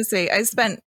going to say I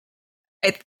spent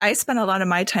a lot of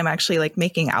my time actually like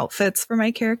making outfits for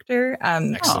my character.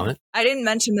 Excellent. I didn't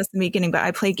mention this in the beginning, but I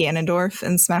play Ganondorf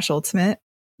in Smash Ultimate,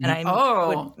 and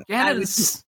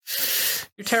Ganondorf,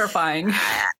 you're terrifying.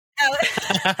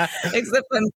 Except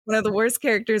I'm one of the worst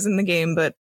characters in the game,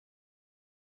 but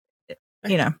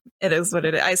it is what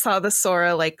it is. I saw the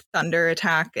Sora like thunder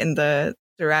attack in the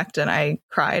direct, and I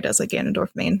cried as a Ganondorf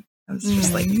main. I was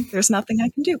just like, there's nothing I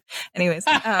can do. Anyways,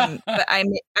 but I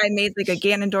made like a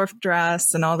Ganondorf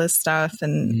dress and all this stuff,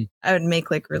 and I would make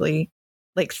like really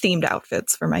like themed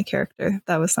outfits for my character.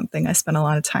 That was something I spent a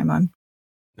lot of time on.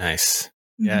 Nice.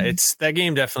 Yeah, that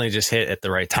game definitely just hit at the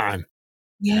right time.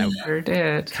 Yeah, I sure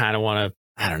did. Kind of want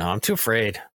to. I don't know. I'm too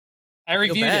afraid. I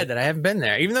reviewed it that I haven't been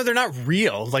there, even though they're not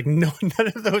real. Like none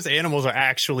of those animals are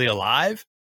actually alive.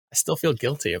 I still feel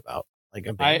guilty about. Like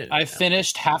I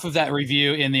finished half of that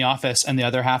review in the office and the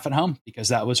other half at home because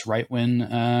that was right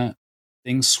when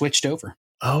things switched over.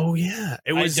 Oh yeah,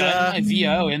 it was my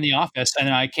VO in the office, and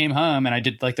then I came home and I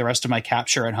did like the rest of my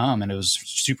capture at home, and it was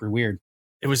super weird.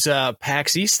 It was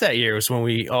PAX East that year. Was when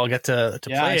we all got to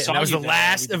play it. And that was the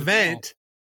last event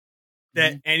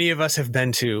that any of us have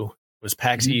been to. Was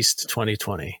PAX East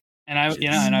 2020, and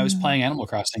I was playing Animal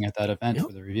Crossing at that event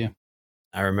for the review.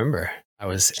 I remember. I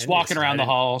was just walking around the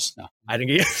halls. No, I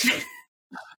didn't get.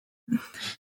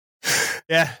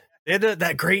 Yeah, they had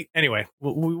that great. Anyway,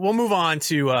 we'll move on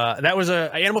to that was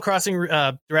a Animal Crossing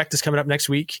Direct is coming up next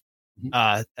week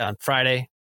on Friday,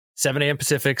 7 a.m.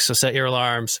 Pacific. So set your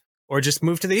alarms, or just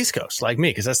move to the East Coast like me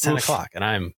because that's 10 o'clock, and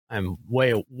I'm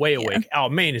way awake. Oh,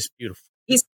 Maine is beautiful.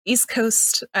 East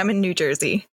Coast. I'm in New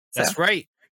Jersey. So. That's right.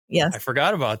 Yes, I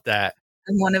forgot about that.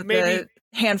 I'm one of the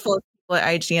handful of people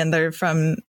at IGN that are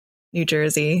from New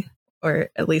Jersey, or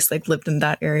at least like lived in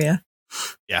that area.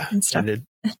 Yeah, and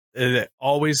it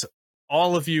always,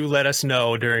 all of you let us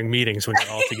know during meetings when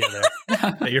you're all together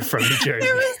that you're from New Jersey.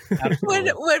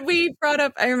 When we brought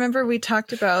up, I remember we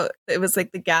talked about it was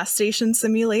like the gas station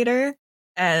simulator,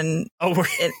 and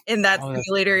in that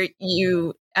simulator,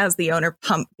 you as the owner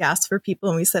pump gas for people,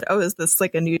 and we said, "Oh, is this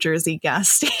like a New Jersey gas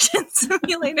station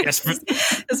simulator?" Yes, for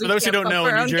those who don't know,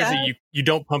 in New Jersey, you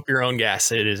don't pump your own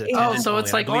gas. It is so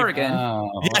it's like Oregon.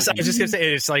 Yes, I was just gonna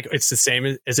say it's the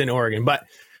same as in Oregon, but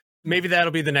maybe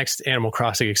that'll be the next Animal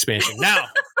Crossing expansion. Now,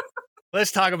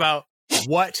 let's talk about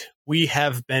what we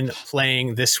have been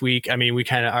playing this week. I mean, we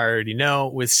kind of already know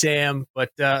with Sam,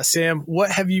 but Sam,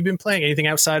 what have you been playing? Anything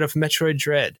outside of Metroid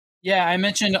Dread? Yeah, I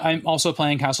mentioned I'm also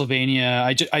playing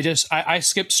Castlevania. I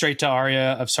skipped straight to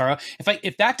Aria of Sorrow.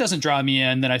 If that doesn't draw me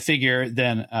in, then I figure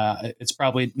it's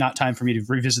probably not time for me to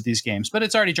revisit these games. But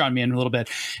it's already drawn me in a little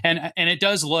bit, and it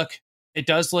does look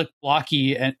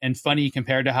blocky and funny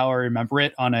compared to how I remember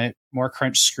it on a more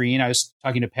crunched screen. I was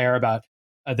talking to Pear about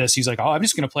this. He's like, "Oh, I'm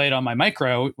just going to play it on my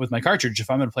micro with my cartridge if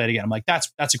I'm going to play it again." I'm like,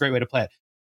 "That's a great way to play it."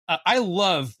 I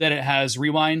love that it has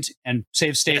rewind and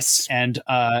save states, and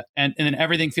then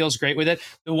everything feels great with it.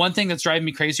 The one thing that's driving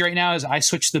me crazy right now is I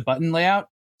switched the button layout,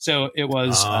 so it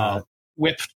was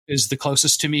whip is the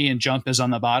closest to me and jump is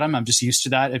on the bottom. I'm just used to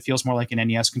that. It feels more like an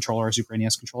NES controller or Super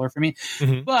NES controller for me.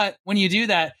 Mm-hmm. But when you do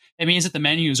that, it means that the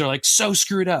menus are like so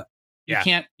screwed up. You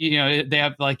can't, they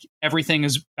have like everything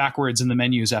is backwards in the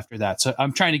menus after that. So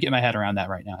I'm trying to get my head around that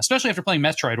right now, especially after playing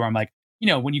Metroid, where I'm like,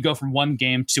 when you go from one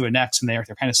game to a next and they're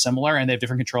kind of similar and they have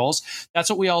different controls. That's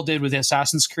what we all did with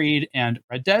Assassin's Creed and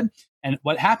Red Dead. And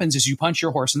what happens is you punch your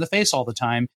horse in the face all the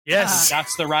time. Yes.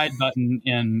 That's the ride button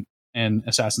in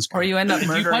Assassin's Creed. Or you end up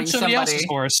murdering if you punch somebody else's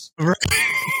horse.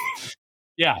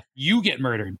 Yeah, you get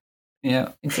murdered. Yeah,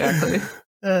 exactly.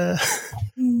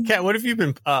 Kat, what have you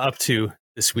been up to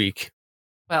this week?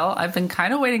 Well, I've been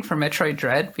kind of waiting for Metroid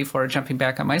Dread before jumping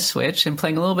back on my Switch and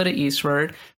playing a little bit of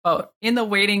Eastward. But in the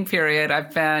waiting period,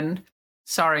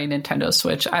 sorry, Nintendo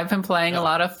Switch, I've been playing a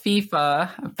lot of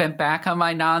FIFA. I've been back on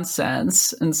my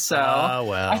nonsense. And so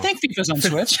I think FIFA's on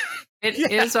Switch. It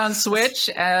is on Switch,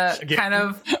 kind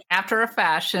of after a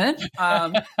fashion.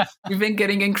 We've been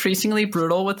getting increasingly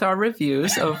brutal with our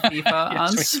reviews of FIFA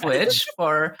on Switch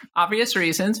for obvious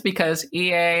reasons, because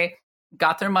EA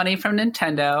got their money from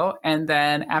Nintendo, and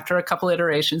then after a couple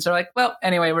iterations, they're like, well,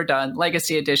 anyway, we're done.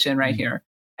 Legacy Edition right here.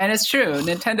 And it's true.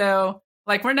 Nintendo,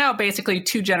 we're now basically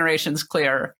 2 generations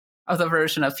clear of the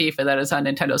version of FIFA that is on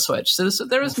Nintendo Switch. So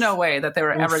there was no way that they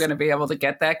were ever going to be able to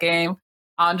get that game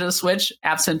onto the Switch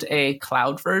absent a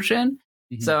cloud version.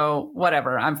 Mm-hmm. So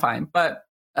whatever, I'm fine. But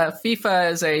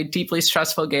FIFA is a deeply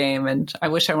stressful game, and I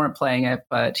wish I weren't playing it,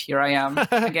 but here I am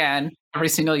again every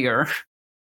single year.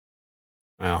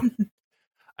 Wow.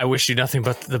 I wish you nothing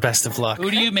but the best of luck. Who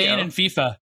do you main in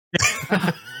FIFA?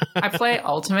 I play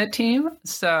Ultimate Team.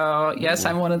 So yes,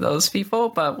 I'm one of those people.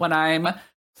 But when I'm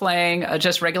playing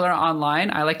just regular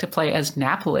online, I like to play as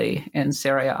Napoli in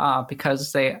Serie A,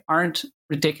 because they aren't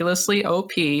ridiculously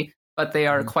OP, but they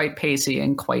are quite pacey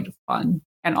and quite fun.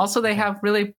 And also they have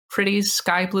really pretty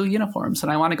sky blue uniforms,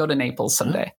 and I want to go to Naples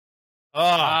someday.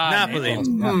 Napoli.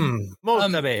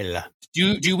 Molto bella.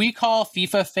 Do we call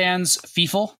FIFA fans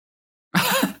FIFL?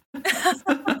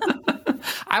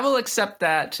 I will accept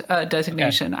that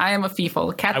designation. Okay. I am a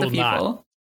FIFL. Cat the FIFL.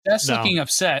 That's looking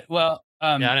upset. Well,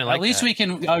 at least we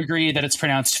can agree that it's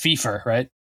pronounced FIFA, right?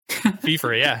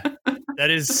 FIFA, yeah.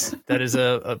 That is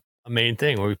a main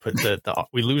thing where we put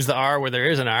we lose the R where there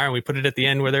is an R, and we put it at the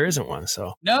end where there isn't one.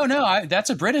 So no, that's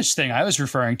a British thing I was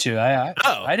referring to. I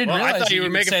didn't realize. I thought you were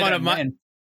making fun of mine.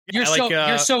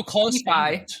 You're so close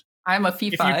by. I'm a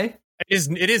FIFA.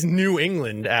 It is New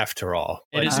England after all.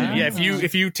 It is. Yeah,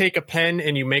 if you take a pen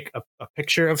and you make a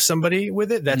picture of somebody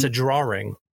with it, that's a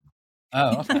drawing.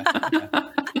 Oh, okay.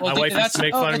 My wife used to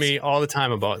make fun of me all the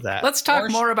time about that. Let's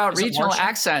talk more about regional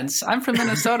accents. I'm from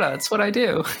Minnesota. That's what I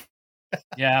do.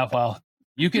 Yeah, well,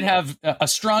 you could have a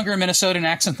stronger Minnesotan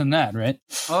accent than that, right?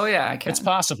 Oh, yeah, I can. It's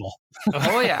possible.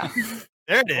 Oh, yeah.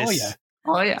 There it is. Oh, yeah.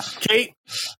 Oh, yeah. Kate,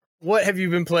 what have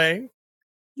you been playing?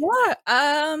 Yeah,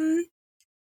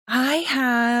 I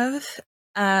have,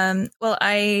 I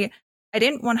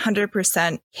didn't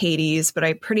 100% Hades, but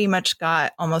I pretty much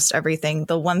got almost everything.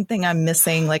 The one thing I'm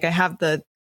missing, I have the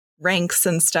ranks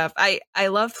and stuff. I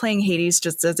love playing Hades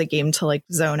just as a game to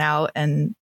zone out,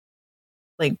 and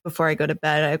before I go to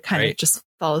bed, I kind of just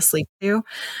fall asleep too.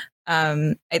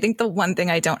 I think the one thing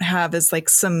I don't have is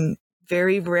some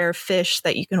very rare fish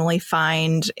that you can only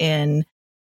find in,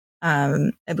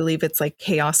 I believe it's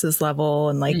Chaos's level,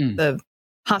 and the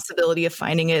possibility of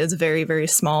finding it is very, very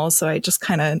small. So I just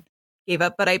kind of gave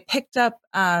up, but I picked up,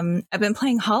 I've been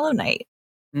playing Hollow Knight.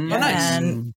 Nice.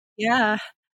 And yeah,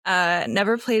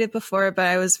 never played it before, but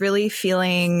I was really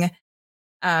feeling,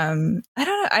 I don't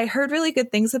know, I heard really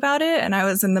good things about it, and I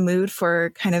was in the mood for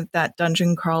kind of that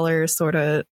dungeon crawler sort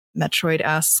of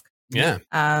Metroid-esque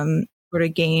sort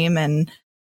of game. And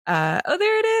there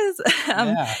it is.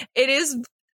 It is,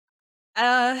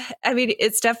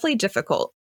 it's definitely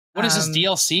difficult. What is this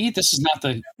DLC? This is not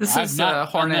the. This is the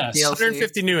Hornet DLC.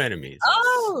 150 new enemies.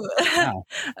 Oh, wow.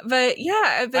 But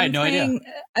yeah, I've been playing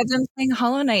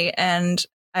Hollow Knight, and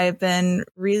I've been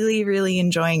really, really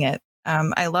enjoying it.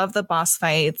 I love the boss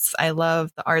fights. I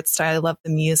love the art style. I love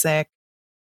the music.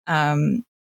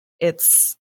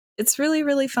 It's really,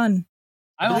 really fun.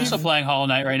 I'm also playing Hollow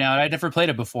Knight right now, and I'd never played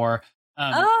it before.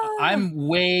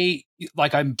 I'm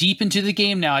I'm deep into the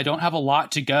game now. I don't have a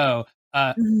lot to go.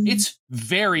 It's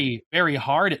very, very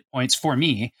hard at points for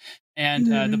me.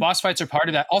 And the boss fights are part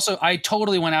of that. Also, I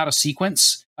totally went out of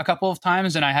sequence a couple of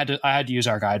times, and I had to use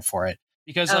our guide for it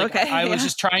because I was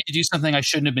just trying to do something I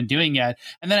shouldn't have been doing yet.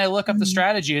 And then I look up the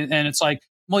strategy, and it's like,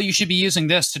 well, you should be using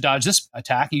this to dodge this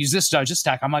attack, and use this to dodge this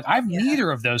attack. I'm like, I have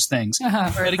neither of those things.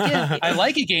 But again, I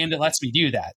like a game that lets me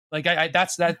do that. Like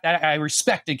I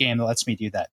respect a game that lets me do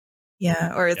that.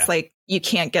 Yeah, or it's like you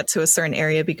can't get to a certain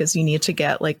area because you need to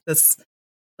get like this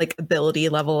like ability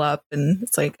level up, and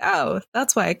it's like, oh,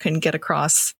 that's why I couldn't get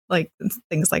across, like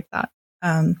things like that.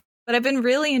 But I've been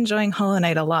really enjoying Hollow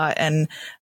Knight a lot, and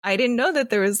I didn't know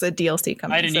that there was a DLC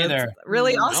coming. I didn't either. It's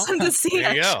really awesome to see,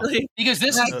 actually. Because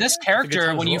this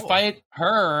character, when you fight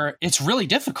her, it's really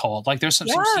difficult. Like there's some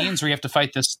scenes where you have to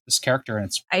fight this character,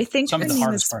 and I think some of the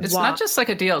hardest parts. It's not just like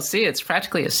a DLC; it's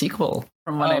practically a sequel,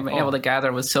 from what I'm able to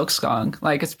gather with Silksong.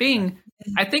 Like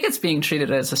I think it's being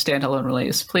treated as a standalone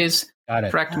release. Please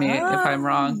correct me if I'm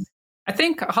wrong. I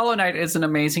think Hollow Knight is an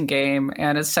amazing game,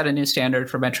 and it's set a new standard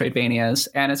for Metroidvanias,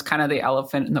 and it's kind of the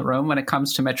elephant in the room when it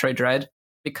comes to Metroid Dread.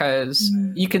 Because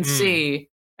you can see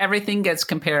everything gets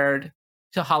compared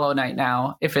to Hollow Knight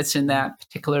now if it's in that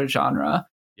particular genre.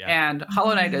 Yeah. And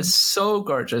Hollow Knight is so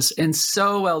gorgeous and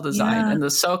so well designed, and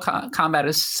the combat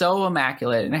is so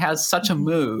immaculate, and it has such a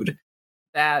mood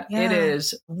that it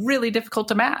is really difficult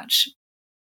to match.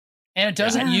 And it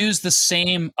doesn't use the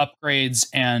same upgrades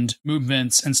and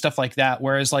movements and stuff like that.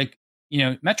 Whereas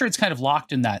Metroid's kind of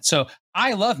locked in that. So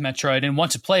I love Metroid and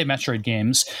want to play Metroid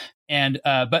games. And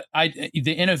but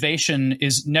the innovation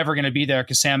is never going to be there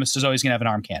because Samus is always going to have an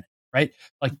arm cannon, right?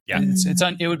 Like,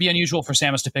 it would be unusual for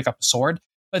Samus to pick up a sword.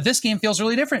 But this game feels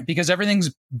really different because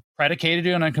everything's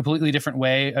predicated on a completely different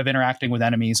way of interacting with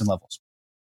enemies and levels.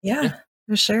 Yeah,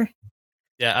 for sure.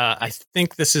 Yeah, I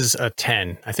think this is a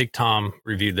 10. I think Tom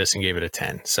reviewed this and gave it a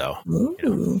 10. So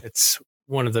it's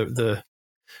one of the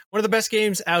best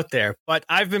games out there. But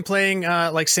I've been playing,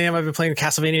 like Sam, I've been playing the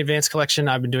Castlevania Advanced Collection.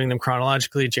 I've been doing them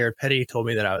chronologically. Jared Petty told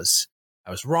me that I was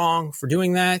wrong for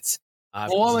doing that.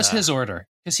 What was his order?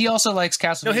 Because he also likes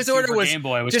Castlevania. No, his order was Game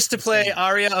Boy, just to play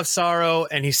Aria of Sorrow,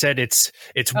 and he said it's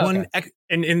one.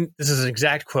 And this is an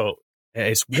exact quote.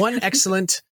 It's one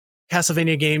excellent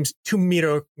Castlevania games, two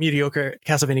mediocre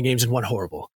Castlevania games, and one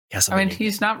horrible Castlevania. I mean,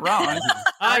 he's not wrong.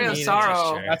 Aria of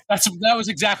Sorrow. That was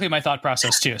exactly my thought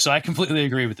process too. So I completely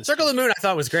agree with this. Circle of the Moon I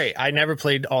thought was great. I never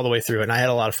played all the way through it, and I had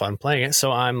a lot of fun playing it.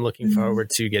 So I'm looking forward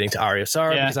to getting to Aria of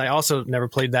Sorrow because I also never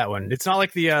played that one. It's not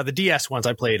like the DS ones.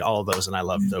 I played all of those, and I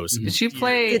loved those. Did you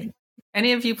play?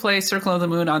 Any of you play Circle of the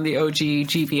Moon on the OG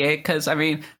GBA? Because I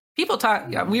mean, people talk.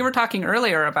 We were talking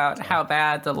earlier about how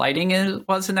bad the lighting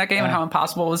was in that game and how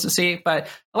impossible it was to see. But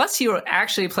unless you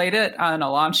actually played it on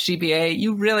a launch GBA,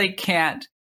 you really can't.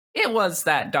 It was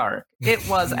that dark. It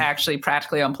was actually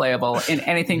practically unplayable in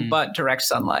anything but direct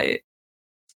sunlight.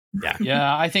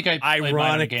 Yeah. I think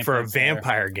ironic for a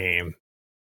vampire game.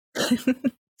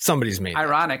 Somebody's made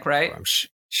ironic, right? I'm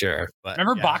sure. But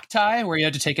remember Boktai, where you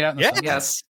had to take it out in the sun?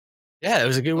 Yes. Yeah, it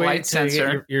was a good way to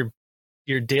get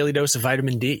your daily dose of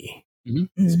vitamin D.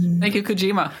 Thank you,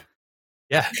 Kojima.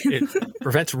 Yeah, it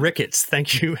prevents rickets.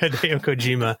 Thank you, Hideo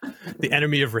Kojima, the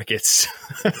enemy of rickets.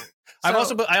 I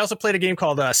also played a game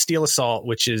called Steel Assault,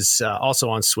 which is also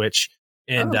on Switch,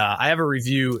 and I have a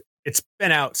review. It's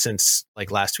been out since like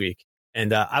last week,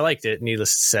 and I liked it.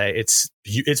 Needless to say, it's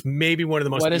maybe one of the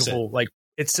most beautiful. Like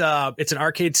it's an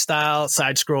arcade style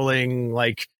side scrolling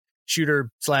like shooter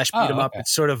 / beat 'em up.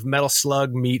 It's sort of Metal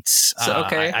Slug meets.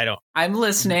 I'm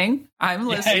listening.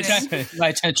 Yeah, exactly. My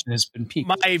attention has been peaked.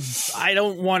 I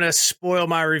don't want to spoil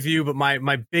my review, but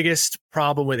my biggest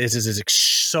problem with it is it's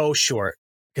so short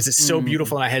because it's so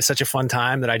beautiful, and I had such a fun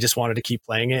time that I just wanted to keep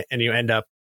playing it. And you end up,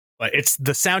 but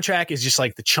the soundtrack is just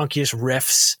like the chunkiest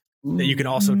riffs that you can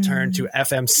also turn to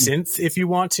FM synth if you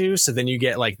want to. So then you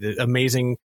get like the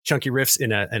amazing chunky riffs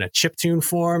in a chiptune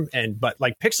form. But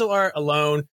like pixel art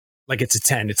alone. Like it's a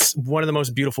 10. It's one of the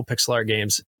most beautiful pixel art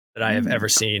games that I have ever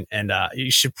seen. And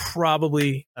you should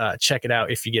probably check it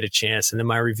out if you get a chance. And then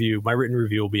my written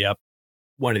review will be up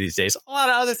one of these days. A lot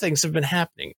of other things have been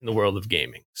happening in the world of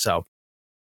gaming. So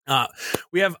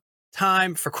we have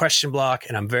time for Question Block.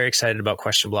 And I'm very excited about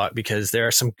Question Block because there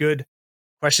are some good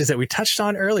questions that we touched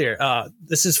on earlier.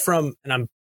 This is from, and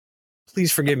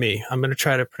please forgive me, I'm going to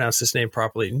try to pronounce this name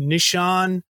properly.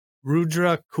 Nishan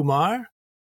Rudra Kumar.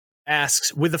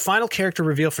 asks, with the final character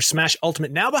reveal for Smash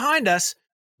Ultimate now behind us,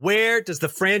 where does the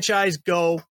franchise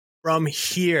go from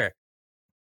here?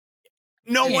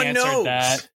 No one knows.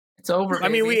 That. It's over. I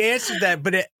mean, we answered that,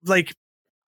 but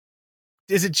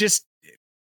is it just?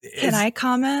 Can I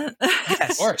comment?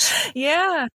 Yes, of course.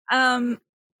 Yeah.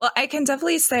 Well, I can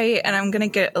definitely say, and I'm going to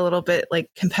get a little bit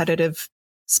like competitive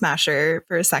Smasher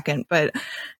for a second, but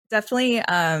definitely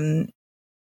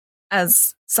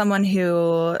as someone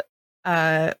who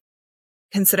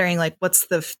considering like what's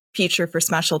the future for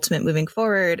Smash Ultimate moving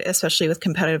forward, especially with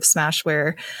competitive Smash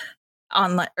where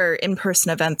online or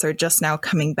in-person events are just now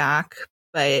coming back,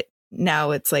 but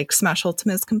now it's like Smash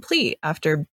Ultimate is complete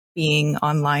after being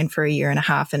online for a year and a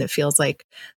half, and it feels like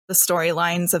the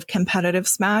storylines of competitive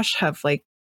Smash have like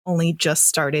only just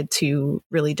started to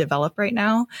really develop right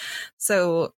now.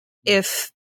 So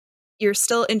if you're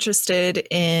still interested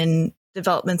in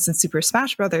developments in Super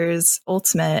Smash Bros.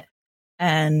 Ultimate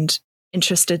and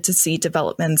interested to see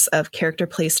developments of character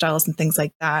playstyles and things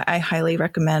like that, I highly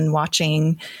recommend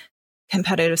watching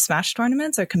competitive Smash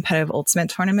tournaments or competitive Ultimate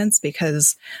tournaments,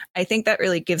 because I think that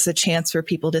really gives a chance for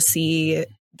people to see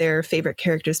their favorite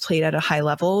characters played at a high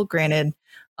level. Granted,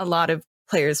 a lot of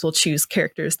players will choose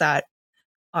characters that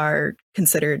are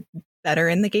considered better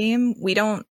in the game.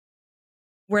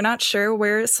 We're not sure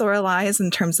where Sora lies in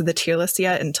terms of the tier list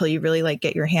yet until you really like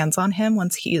get your hands on him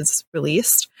once he is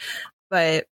released.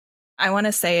 But I want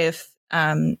to say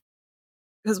because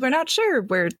we're not sure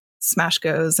where Smash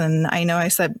goes. And I know I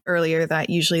said earlier that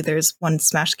usually there's one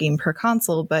Smash game per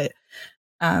console, but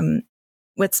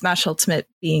with Smash Ultimate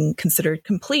being considered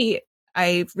complete,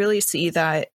 I really see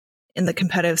that in the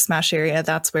competitive Smash area,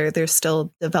 that's where there's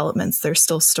still developments, there's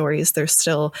still stories, there's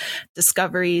still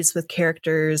discoveries with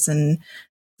characters and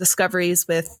discoveries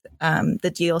with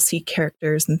the DLC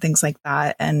characters and things like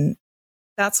that. And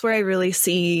that's where I really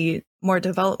see more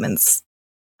developments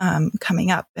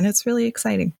coming up. And it's really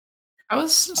exciting. How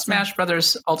is Smash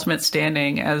Brothers Ultimate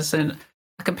standing as a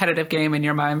competitive game in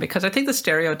your mind? Because I think the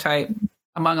stereotype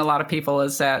among a lot of people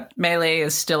is that Melee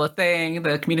is still a thing.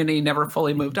 The community never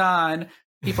fully moved on.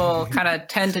 People kind of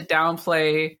tend to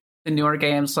downplay the newer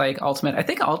games like Ultimate. I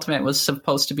think Ultimate was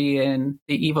supposed to be in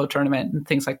the EVO tournament and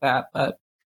things like that. But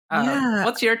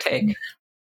what's your take?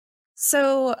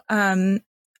 So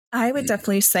I would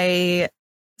definitely say,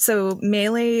 so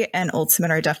Melee and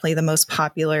Ultimate are definitely the most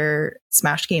popular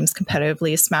Smash games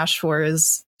competitively. Smash 4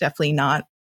 is definitely not.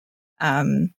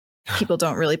 People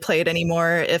don't really play it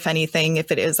anymore. If anything,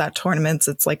 if it is at tournaments,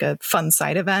 it's like a fun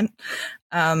side event.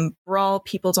 Brawl,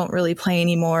 people don't really play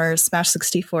anymore. Smash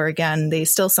 64, again, they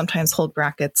still sometimes hold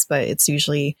brackets, but it's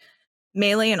usually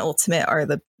Melee and Ultimate are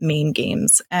the main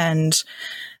games. And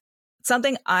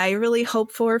something I really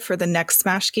hope for the next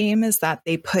Smash game is that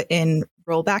they put in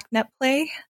rollback net play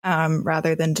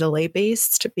rather than delay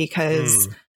based, because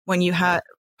when you had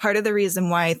part of the reason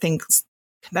why I think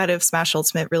competitive Smash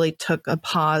Ultimate really took a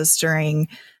pause during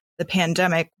the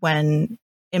pandemic when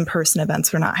in-person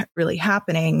events were not really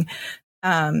happening.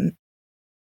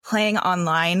 Playing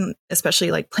online,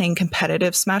 especially like playing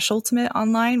competitive Smash Ultimate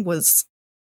online, was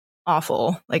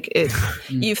awful. Like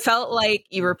you felt like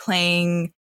you were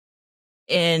playing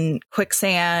in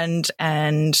quicksand,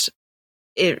 and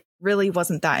it really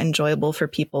wasn't that enjoyable for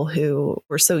people who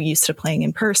were so used to playing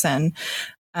in person.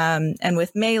 And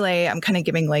with Melee, I'm kind of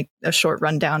giving like a short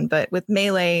rundown, but with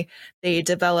Melee, they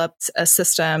developed a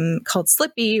system called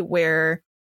Slippy where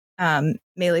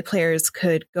Melee players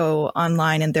could go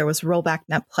online and there was rollback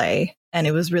net play, and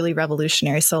it was really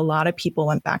revolutionary. So a lot of people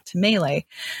went back to Melee.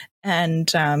 And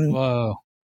whoa,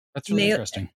 that's really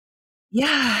interesting.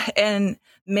 Yeah. And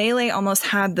Melee almost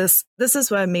had this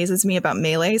is what amazes me about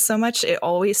Melee so much. It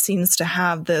always seems to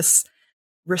have this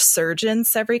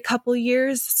resurgence every couple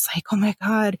years. It's like, oh my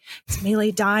God, is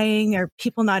Melee dying? Are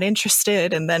people not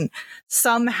interested? And then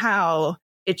somehow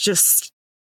it just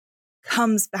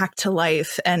comes back to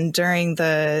life. And during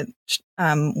the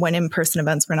when in-person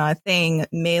events were not a thing,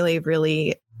 Melee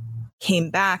really came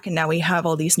back, and now we have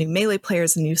all these new Melee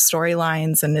players and new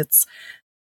storylines, and it's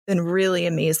been really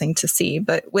amazing to see.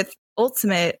 But with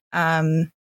Ultimate,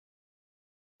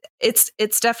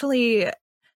 it's definitely,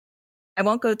 I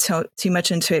won't go too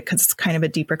much into it because it's kind of a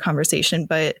deeper conversation,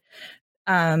 but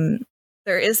there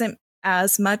isn't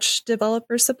as much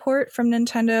developer support from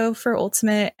Nintendo for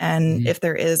Ultimate. And if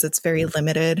there is, it's very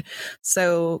limited.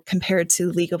 So compared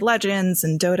to League of Legends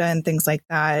and Dota and things like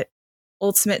that,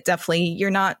 Ultimate definitely,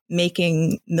 you're not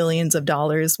making millions of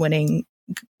dollars winning,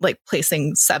 like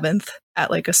placing 7th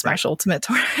at like a Smash Ultimate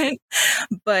tournament.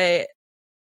 But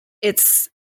it's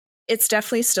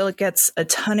definitely still, it gets a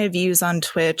ton of views on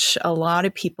Twitch. A lot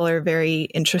of people are very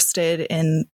interested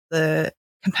in the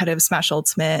competitive Smash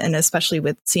Ultimate, and especially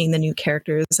with seeing the new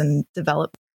characters and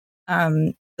develop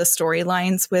the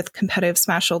storylines with competitive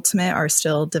Smash Ultimate are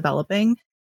still developing.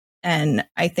 And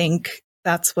I think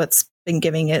that's what's been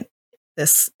giving it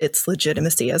its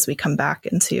legitimacy as we come back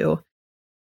into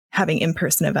having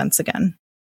in-person events again.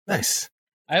 Nice.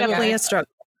 Definitely a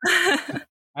struggle.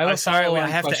 I'm sorry, I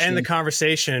have to end the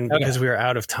conversation because we are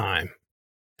out of time.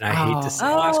 And I hate to say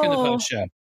I'll ask in the post show.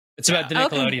 It's about the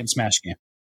Nickelodeon Smash game.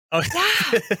 Oh,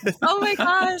 yeah. Oh my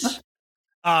gosh.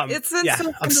 It's been so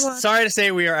fun I'm sorry to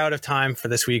say we are out of time for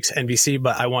this week's NVC,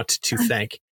 but I want to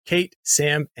thank Kate,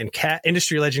 Sam, and Kat,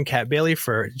 industry legend Kat Bailey,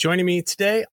 for joining me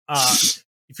today.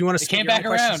 If you want to came back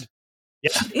around.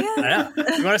 Yeah. I know.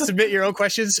 If you want to submit your own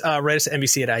questions, write us at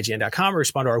nvc@ign.com or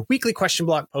respond to our weekly question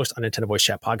block post on Nintendo Voice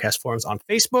Chat podcast forums on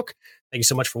Facebook. Thank you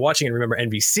so much for watching. And remember,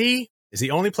 NVC is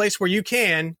the only place where you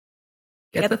can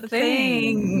get the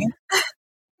thing.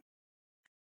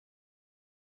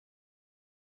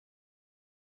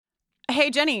 Hey,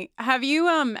 Jenny, have you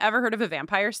ever heard of a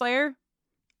vampire slayer?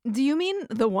 Do you mean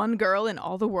the one girl in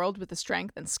all the world with the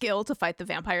strength and skill to fight the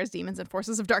vampires, demons, and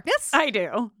forces of darkness? I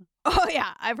do. Oh,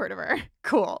 yeah, I've heard of her.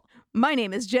 Cool. My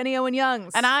name is Jenny Owen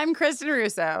Youngs. And I'm Kristen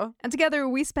Russo. And together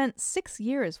we spent 6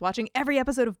 years watching every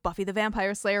episode of Buffy the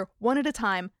Vampire Slayer one at a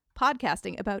time,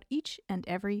 podcasting about each and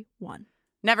every one.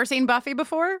 Never seen Buffy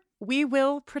before? We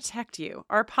will protect you.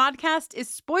 Our podcast is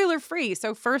spoiler-free,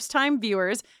 so first-time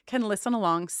viewers can listen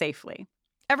along safely.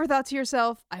 Ever thought to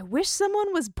yourself, I wish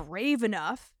someone was brave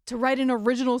enough to write an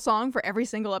original song for every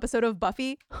single episode of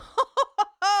Buffy?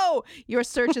 Your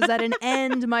search is at an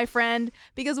end, my friend,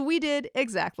 because we did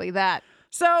exactly that.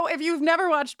 So if you've never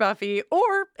watched Buffy,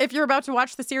 or if you're about to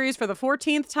watch the series for the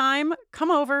 14th time,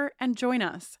 come over and join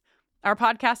us. Our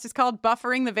podcast is called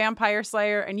Buffering the Vampire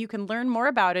Slayer, and you can learn more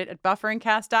about it at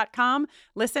bufferingcast.com.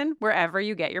 Listen wherever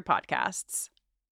you get your podcasts.